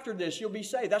life after this, you'll be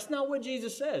saved. That's not what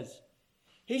Jesus says.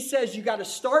 He says you got to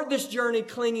start this journey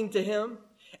clinging to Him,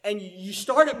 and you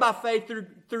start it by faith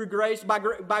through grace, by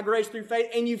grace through faith,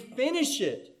 and you finish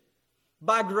it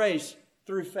by grace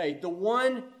through faith. The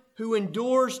one who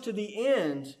endures to the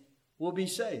end will be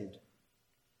saved.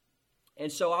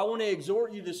 And so I want to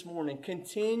exhort you this morning,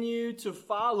 continue to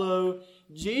follow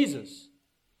Jesus.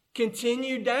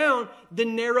 Continue down the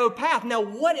narrow path. Now,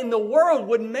 what in the world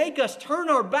would make us turn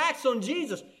our backs on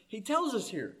Jesus? He tells us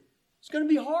here, it's going to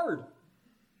be hard.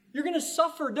 You're going to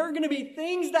suffer. There are going to be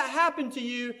things that happen to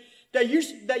you that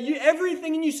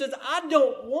everything in you says, I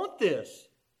don't want this.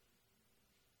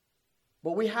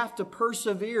 But we have to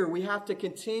persevere. We have to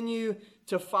continue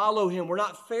to follow Him. We're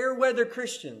not fair weather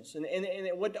Christians. And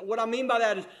what I mean by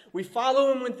that is we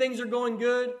follow Him when things are going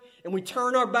good, and we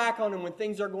turn our back on Him when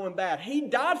things are going bad. He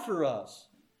died for us.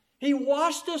 He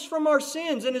washed us from our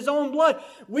sins in His own blood.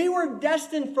 We were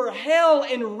destined for hell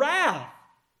and wrath,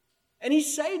 and He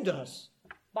saved us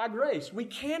by grace. We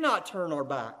cannot turn our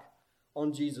back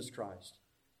on Jesus Christ.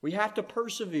 We have to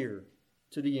persevere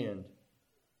to the end.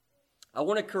 I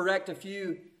want to correct a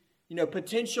few,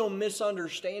 potential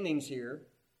misunderstandings here.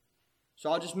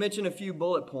 So I'll just mention a few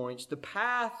bullet points. The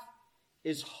path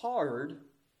is hard,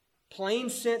 plain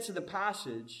sense of the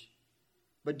passage,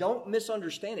 but don't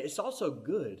misunderstand it. It's also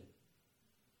good.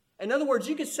 In other words,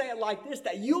 you could say it like this,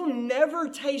 that you'll never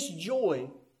taste joy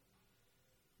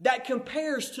that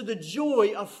compares to the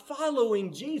joy of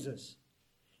following Jesus.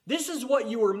 This is what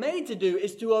you were made to do,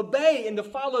 is to obey and to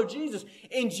follow Jesus.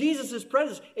 In Jesus'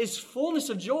 presence is fullness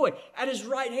of joy. At His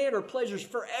right hand are pleasures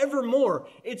forevermore.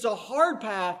 It's a hard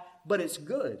path, but it's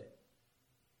good.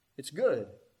 It's good.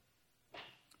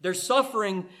 There's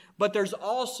suffering, but there's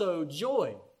also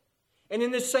joy. And in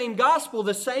this same gospel,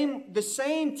 the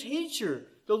same teacher,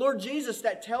 the Lord Jesus,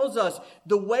 that tells us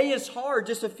the way is hard,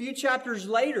 just a few chapters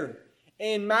later,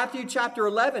 in Matthew chapter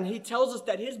 11, He tells us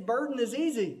that His burden is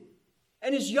easy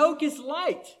and His yoke is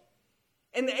light.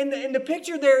 And the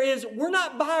picture there is we're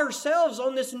not by ourselves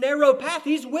on this narrow path.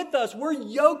 He's with us. We're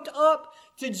yoked up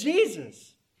to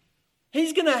Jesus.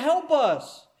 He's going to help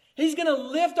us. He's going to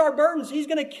lift our burdens. He's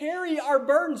going to carry our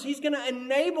burdens. He's going to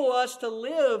enable us to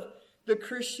live the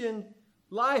Christian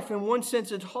life. In one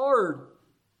sense, it's hard.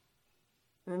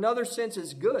 In another sense,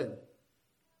 it's good.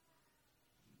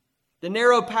 The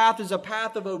narrow path is a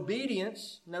path of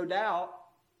obedience, no doubt.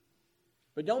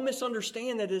 But don't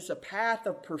misunderstand that it's a path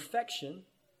of perfection.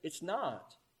 It's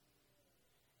not.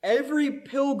 Every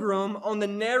pilgrim on the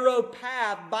narrow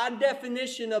path, by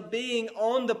definition of being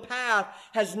on the path,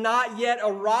 has not yet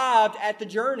arrived at the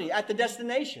journey, at the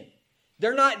destination.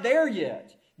 They're not there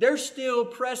yet. They're still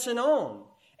pressing on.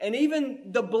 And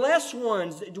even the blessed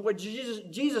ones, what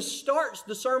Jesus starts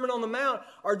the Sermon on the Mount,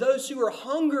 are those who are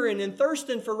hungering and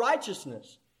thirsting for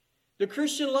righteousness. The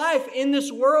Christian life in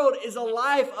this world is a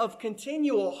life of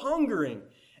continual hungering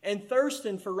and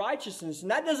thirsting for righteousness.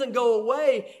 And that doesn't go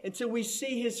away until we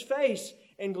see His face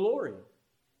in glory.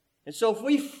 And so if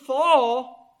we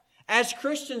fall as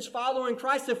Christians following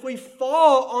Christ, if we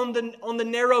fall on the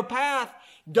narrow path,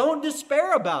 don't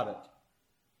despair about it.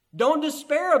 Don't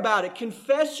despair about it.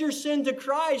 Confess your sin to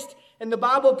Christ. And the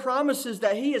Bible promises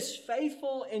that He is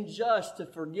faithful and just to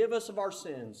forgive us of our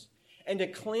sins and to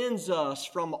cleanse us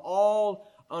from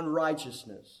all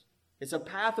unrighteousness. It's a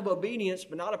path of obedience,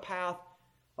 but not a path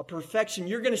of perfection.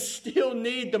 You're going to still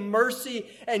need the mercy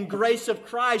and grace of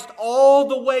Christ all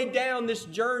the way down this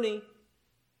journey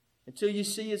until you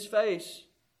see His face.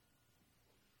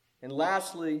 And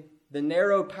lastly, the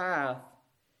narrow path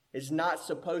is not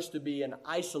supposed to be an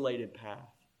isolated path.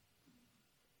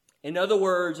 In other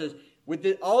words, with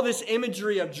all this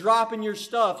imagery of dropping your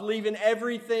stuff, leaving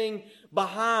everything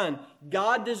behind,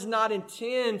 God does not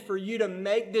intend for you to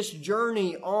make this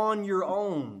journey on your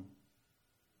own.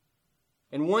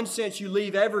 In one sense, you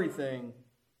leave everything.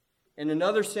 In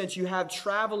another sense, you have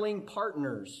traveling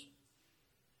partners.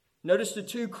 Notice the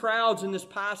two crowds in this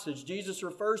passage. Jesus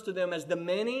refers to them as the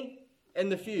many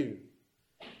and the few.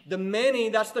 The many,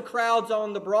 that's the crowds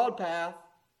on the broad path.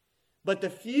 But the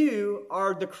few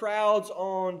are the crowds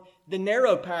on the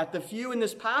narrow path. The few in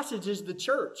this passage is the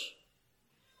church.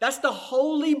 That's the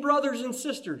holy brothers and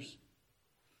sisters.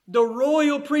 The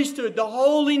royal priesthood, the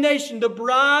holy nation, the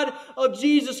bride of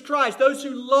Jesus Christ. Those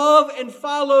who love and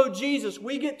follow Jesus.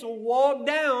 We get to walk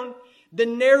down the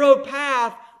narrow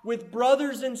path with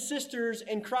brothers and sisters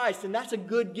in Christ. And that's a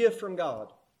good gift from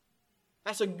God.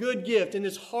 That's a good gift. In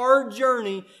this hard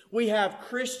journey, we have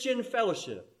Christian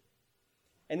fellowship.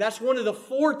 And that's one of the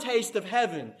foretastes of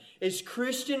heaven, is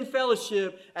Christian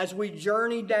fellowship as we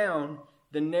journey down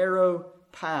the narrow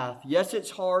path. Yes,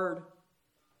 it's hard,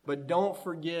 but don't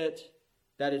forget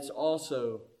that it's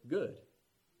also good.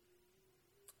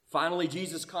 Finally,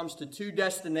 Jesus comes to two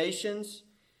destinations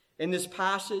in this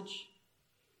passage.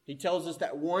 He tells us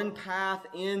that one path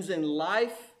ends in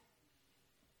life,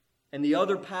 and the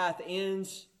other path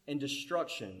ends in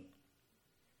destruction.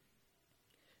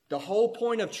 The whole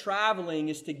point of traveling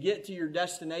is to get to your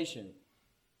destination.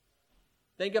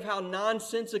 Think of how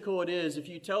nonsensical it is if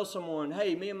you tell someone,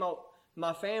 hey, me and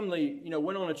my family,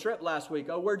 went on a trip last week.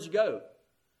 Oh, where'd you go?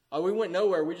 Oh, we went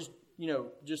nowhere. We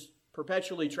just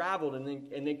perpetually traveled and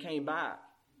then came back.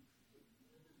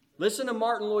 Listen to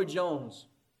Martin Lloyd-Jones.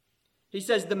 He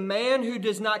says, the man who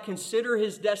does not consider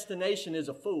his destination is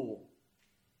a fool.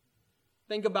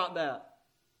 Think about that.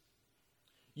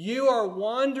 You are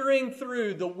wandering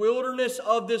through the wilderness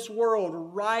of this world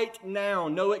right now,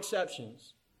 no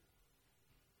exceptions.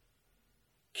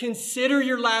 Consider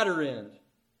your latter end.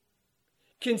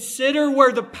 Consider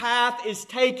where the path is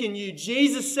taking you.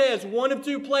 Jesus says one of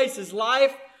two places,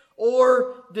 life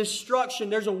or destruction.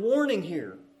 There's a warning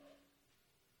here.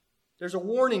 There's a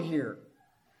warning here.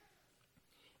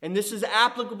 And this is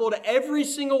applicable to every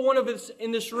single one of us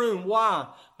in this room. Why?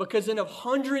 Because in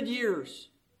 100 years,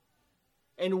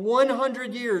 in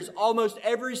 100 years, almost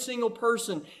every single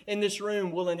person in this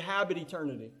room will inhabit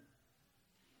eternity.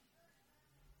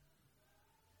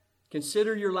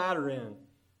 Consider your latter end.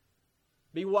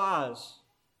 Be wise.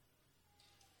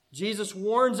 Jesus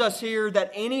warns us here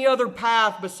that any other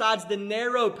path besides the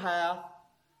narrow path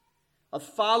of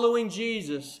following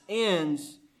Jesus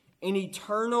ends in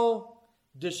eternal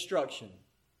destruction.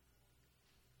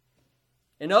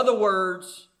 In other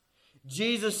words,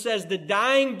 Jesus says the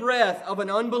dying breath of an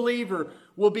unbeliever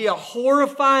will be a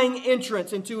horrifying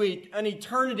entrance into an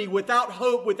eternity without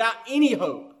hope, without any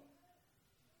hope.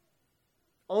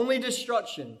 Only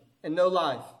destruction and no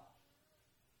life.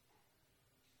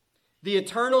 The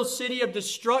eternal city of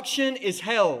destruction is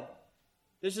hell.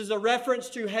 This is a reference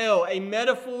to hell, a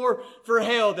metaphor for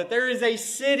hell, that there is a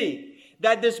city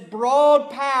that this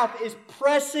broad path is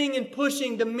pressing and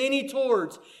pushing the many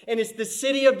towards, and it's the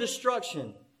city of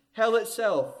destruction, hell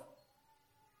itself.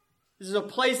 This is a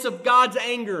place of God's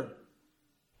anger.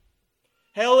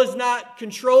 Hell is not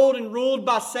controlled and ruled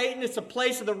by Satan. It's a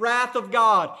place of the wrath of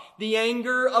God, the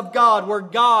anger of God, where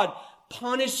God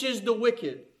punishes the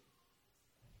wicked.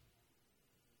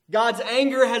 God's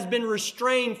anger has been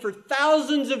restrained for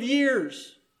thousands of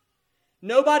years.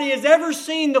 Nobody has ever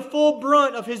seen the full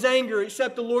brunt of His anger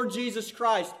except the Lord Jesus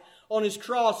Christ on His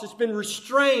cross. It's been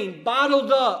restrained,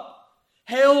 bottled up,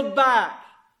 held back.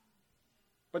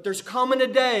 But there's coming a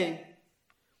day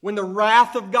when the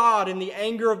wrath of God and the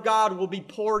anger of God will be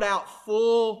poured out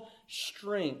full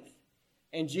strength.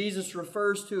 And Jesus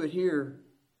refers to it here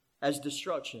as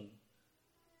destruction.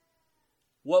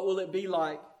 What will it be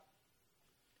like?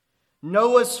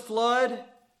 Noah's flood,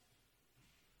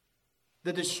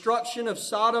 the destruction of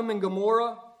Sodom and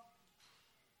Gomorrah,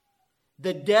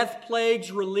 the death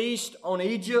plagues released on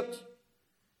Egypt,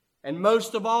 and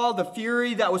most of all, the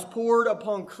fury that was poured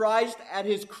upon Christ at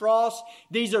His cross.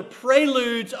 These are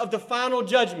preludes of the final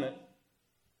judgment.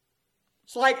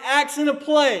 It's like acts in a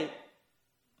play.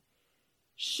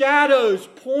 Shadows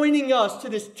pointing us to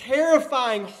this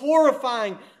terrifying,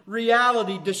 horrifying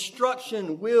reality.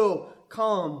 Destruction will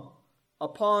come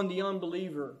upon the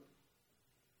unbeliever,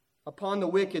 upon the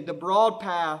wicked. The broad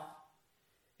path,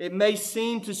 it may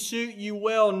seem to suit you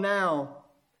well now,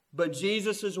 but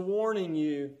Jesus is warning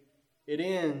you, it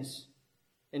ends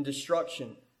in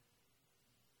destruction.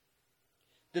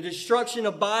 The destruction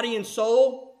of body and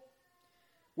soul,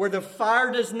 where the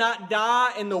fire does not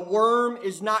die and the worm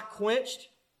is not quenched.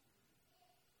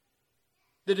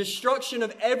 The destruction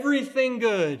of everything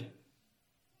good.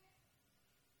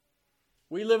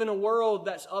 We live in a world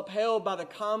that's upheld by the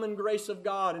common grace of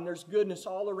God, and there's goodness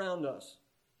all around us.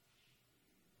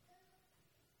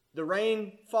 The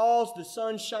rain falls, the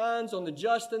sun shines on the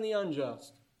just and the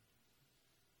unjust.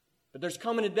 But there's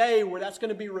coming a day where that's going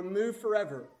to be removed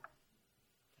forever.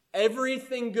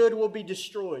 Everything good will be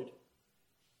destroyed.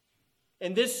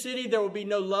 In this city, there will be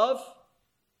no love,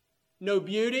 no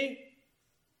beauty,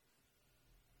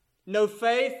 no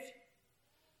faith,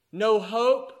 no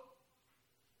hope,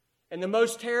 and the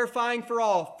most terrifying for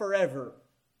all, forever.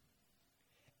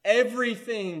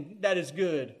 Everything that is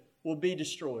good will be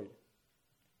destroyed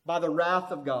by the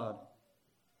wrath of God.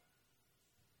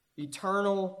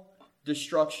 Eternal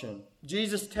destruction.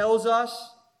 Jesus tells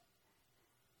us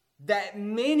that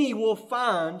many will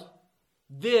find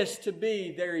this to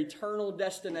be their eternal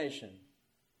destination.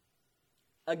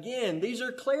 Again, these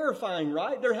are clarifying,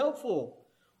 right? They're helpful.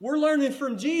 We're learning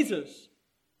from Jesus.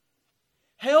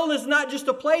 Hell is not just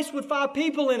a place with 5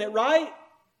 people in it, right?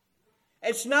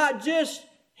 It's not just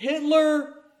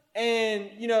Hitler and,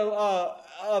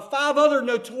 5 other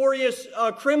notorious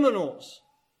criminals.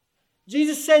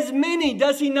 Jesus says many,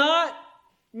 does He not?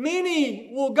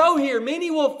 Many will go here.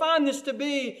 Many will find this to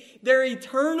be their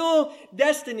eternal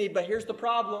destiny. But here's the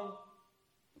problem.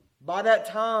 By that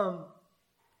time,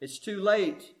 it's too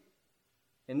late.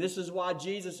 And this is why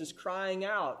Jesus is crying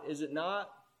out, is it not?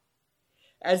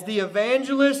 As the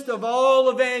evangelist of all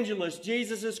evangelists,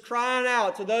 Jesus is crying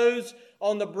out to those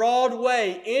on the broad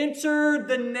way, enter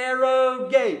the narrow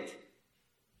gate.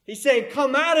 He's saying,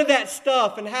 come out of that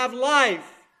stuff and have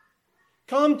life.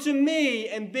 Come to me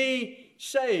and be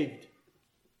saved.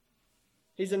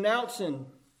 He's announcing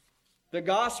the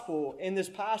gospel in this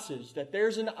passage, that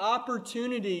there's an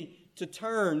opportunity to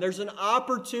turn. There's an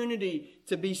opportunity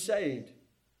to be saved.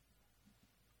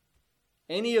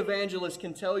 Any evangelist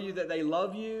can tell you that they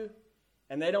love you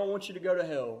and they don't want you to go to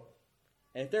hell.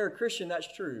 And if they're a Christian,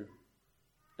 that's true.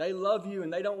 They love you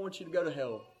and they don't want you to go to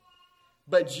hell.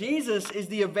 But Jesus is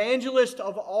the evangelist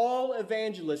of all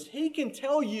evangelists. He can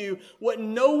tell you what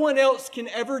no one else can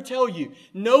ever tell you.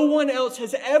 No one else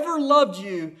has ever loved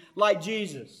you like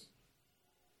Jesus.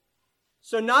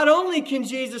 So not only can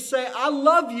Jesus say, I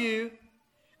love you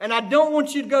and I don't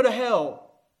want you to go to hell.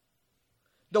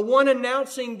 The one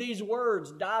announcing these words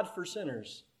died for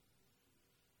sinners.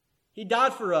 He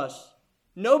died for us.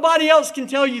 Nobody else can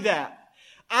tell you that.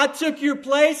 I took your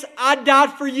place. I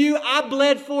died for you. I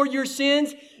bled for your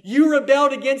sins. You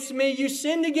rebelled against me. You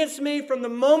sinned against me from the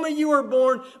moment you were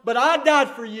born, but I died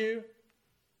for you.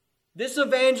 This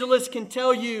evangelist can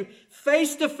tell you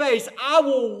face to face, I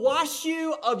will wash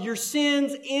you of your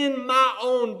sins in my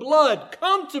own blood.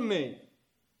 Come to me.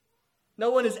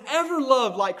 No one has ever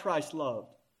loved like Christ loved.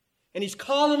 And He's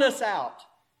calling us out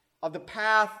of the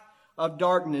path of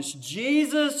darkness.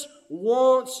 Jesus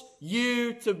wants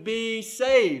you to be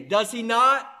saved. Does He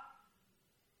not?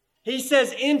 He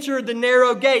says, enter the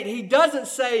narrow gate. He doesn't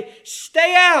say,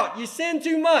 stay out. You sin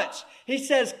too much. He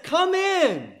says, come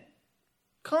in.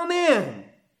 Come in.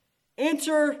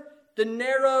 Enter the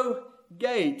narrow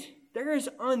gate. There is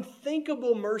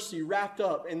unthinkable mercy wrapped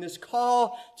up in this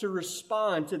call to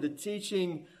respond to the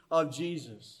teaching of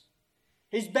Jesus.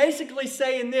 He's basically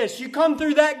saying this, you come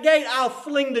through that gate, I'll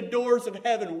fling the doors of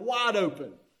heaven wide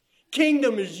open.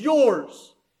 Kingdom is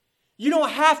yours. You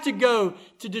don't have to go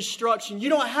to destruction. You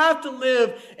don't have to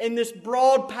live in this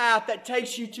broad path that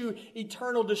takes you to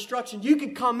eternal destruction. You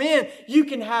can come in. You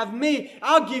can have me.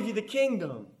 I'll give you the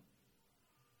kingdom.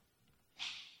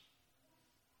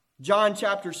 John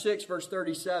chapter 6, verse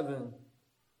 37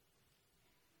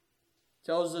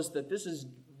 tells us that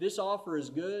this offer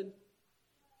is good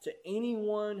to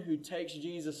anyone who takes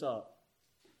Jesus up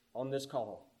on this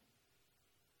call.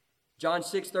 John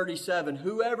 6:37,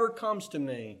 whoever comes to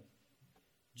me,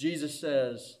 Jesus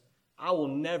says, I will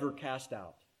never cast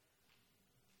out.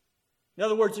 In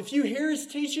other words, if you hear His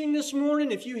teaching this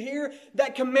morning, if you hear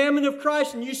that commandment of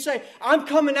Christ and you say, I'm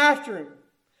coming after Him,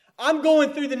 I'm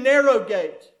going through the narrow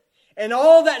gate, and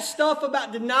all that stuff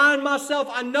about denying myself,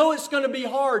 I know it's going to be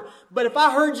hard, but if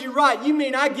I heard you right, you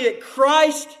mean I get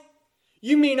Christ?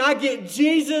 You mean I get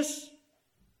Jesus,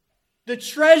 the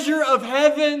treasure of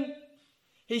heaven?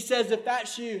 He says if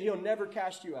that's you, He'll never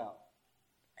cast you out.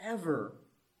 Ever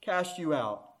cast you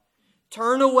out.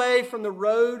 Turn away from the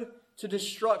road to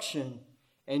destruction,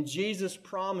 and Jesus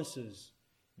promises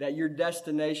that your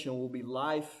destination will be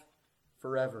life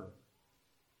forever.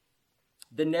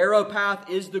 The narrow path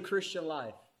is the Christian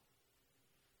life.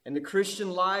 And the Christian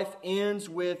life ends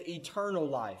with eternal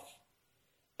life,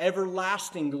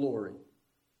 everlasting glory.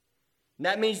 And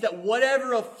that means that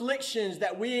whatever afflictions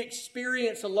that we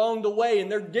experience along the way,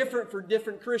 and they're different for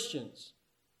different Christians,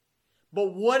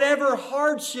 but whatever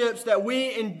hardships that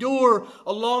we endure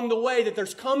along the way, that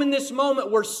there's coming this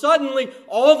moment where suddenly,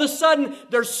 all of a sudden,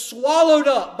 they're swallowed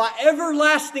up by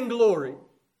everlasting glory.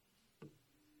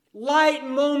 Light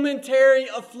momentary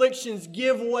afflictions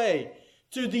give way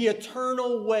to the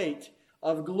eternal weight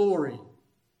of glory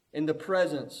in the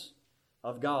presence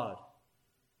of God.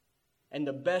 And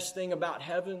the best thing about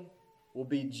heaven will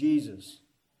be Jesus,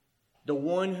 the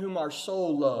one whom our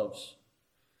soul loves,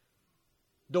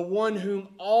 the one whom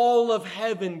all of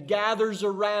heaven gathers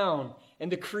around, and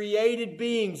the created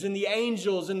beings and the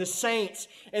angels and the saints.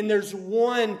 And there's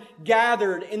one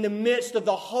gathered in the midst of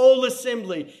the whole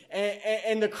assembly.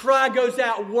 And the cry goes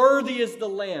out, worthy is the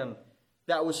Lamb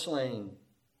that was slain.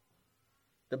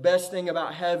 The best thing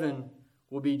about heaven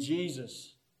will be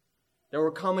Jesus. There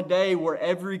will come a day where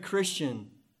every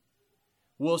Christian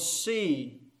will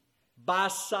see by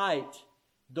sight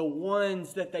the one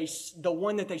that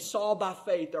they saw by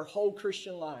faith their whole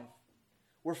Christian life.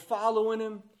 We're following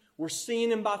Him. We're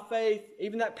seeing Him by faith.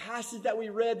 Even that passage that we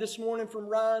read this morning from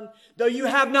Ryan. Though you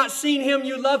have not seen Him,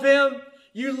 you love Him.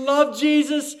 You love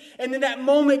Jesus. And then that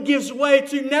moment gives way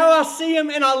to, now I see Him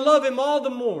and I love Him all the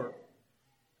more.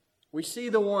 We see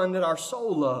the one that our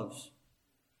soul loves.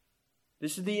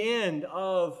 This is the end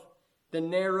of the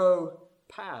narrow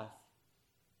path.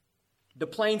 The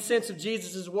plain sense of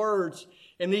Jesus' words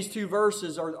in these two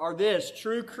verses are this.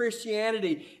 True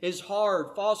Christianity is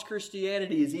hard. False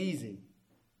Christianity is easy.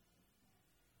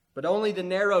 But only the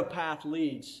narrow path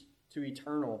leads to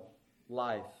eternal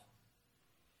life.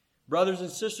 Brothers and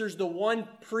sisters, the one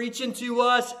preaching to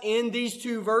us in these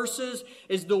two verses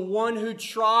is the one who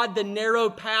trod the narrow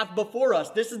path before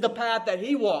us. This is the path that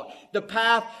He walked, the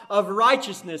path of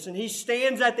righteousness. And He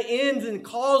stands at the end and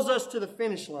calls us to the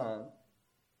finish line.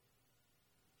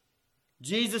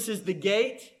 Jesus is the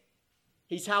gate.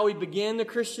 He's how we begin the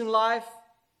Christian life.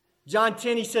 John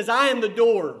 10, He says, I am the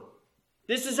door.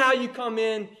 This is how you come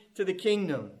in to the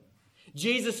kingdom.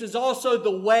 Jesus is also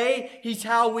the way. He's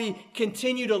how we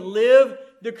continue to live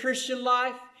the Christian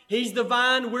life. He's the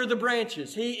vine, we're the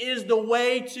branches. He is the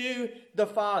way to the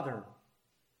Father.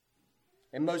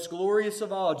 And most glorious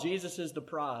of all, Jesus is the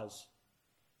prize.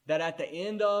 That at the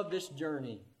end of this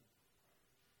journey,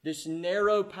 this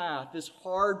narrow path, this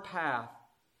hard path,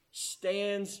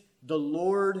 stands the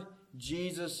Lord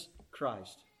Jesus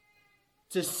Christ.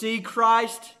 To see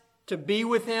Christ, to be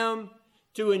with Him,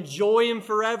 to enjoy Him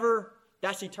forever,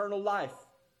 that's eternal life.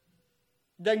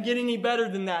 Doesn't get any better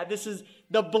than that. This is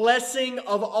the blessing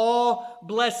of all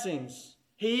blessings.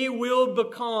 He will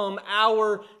become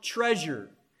our treasure.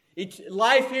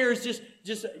 Life here is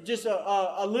just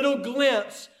a little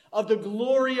glimpse of the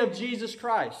glory of Jesus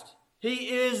Christ. He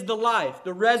is the life,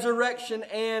 the resurrection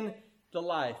and the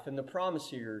life. And the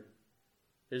promise here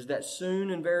is that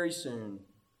soon and very soon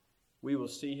we will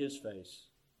see His face.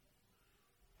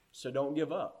 So don't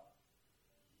give up.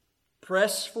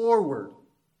 Press forward.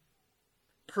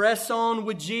 Press on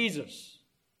with Jesus.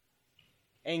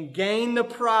 And gain the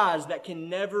prize that can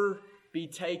never be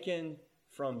taken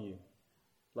from you.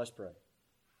 Let's pray.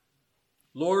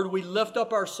 Lord, we lift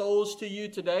up our souls to You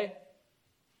today.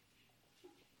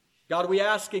 God, we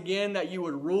ask again that You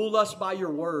would rule us by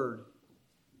Your word.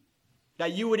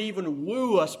 That You would even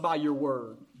woo us by Your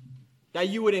word. that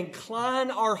you would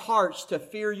incline our hearts to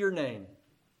fear your name.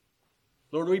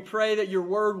 Lord, we pray that your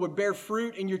word would bear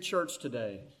fruit in your church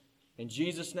today. In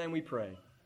Jesus' name we pray.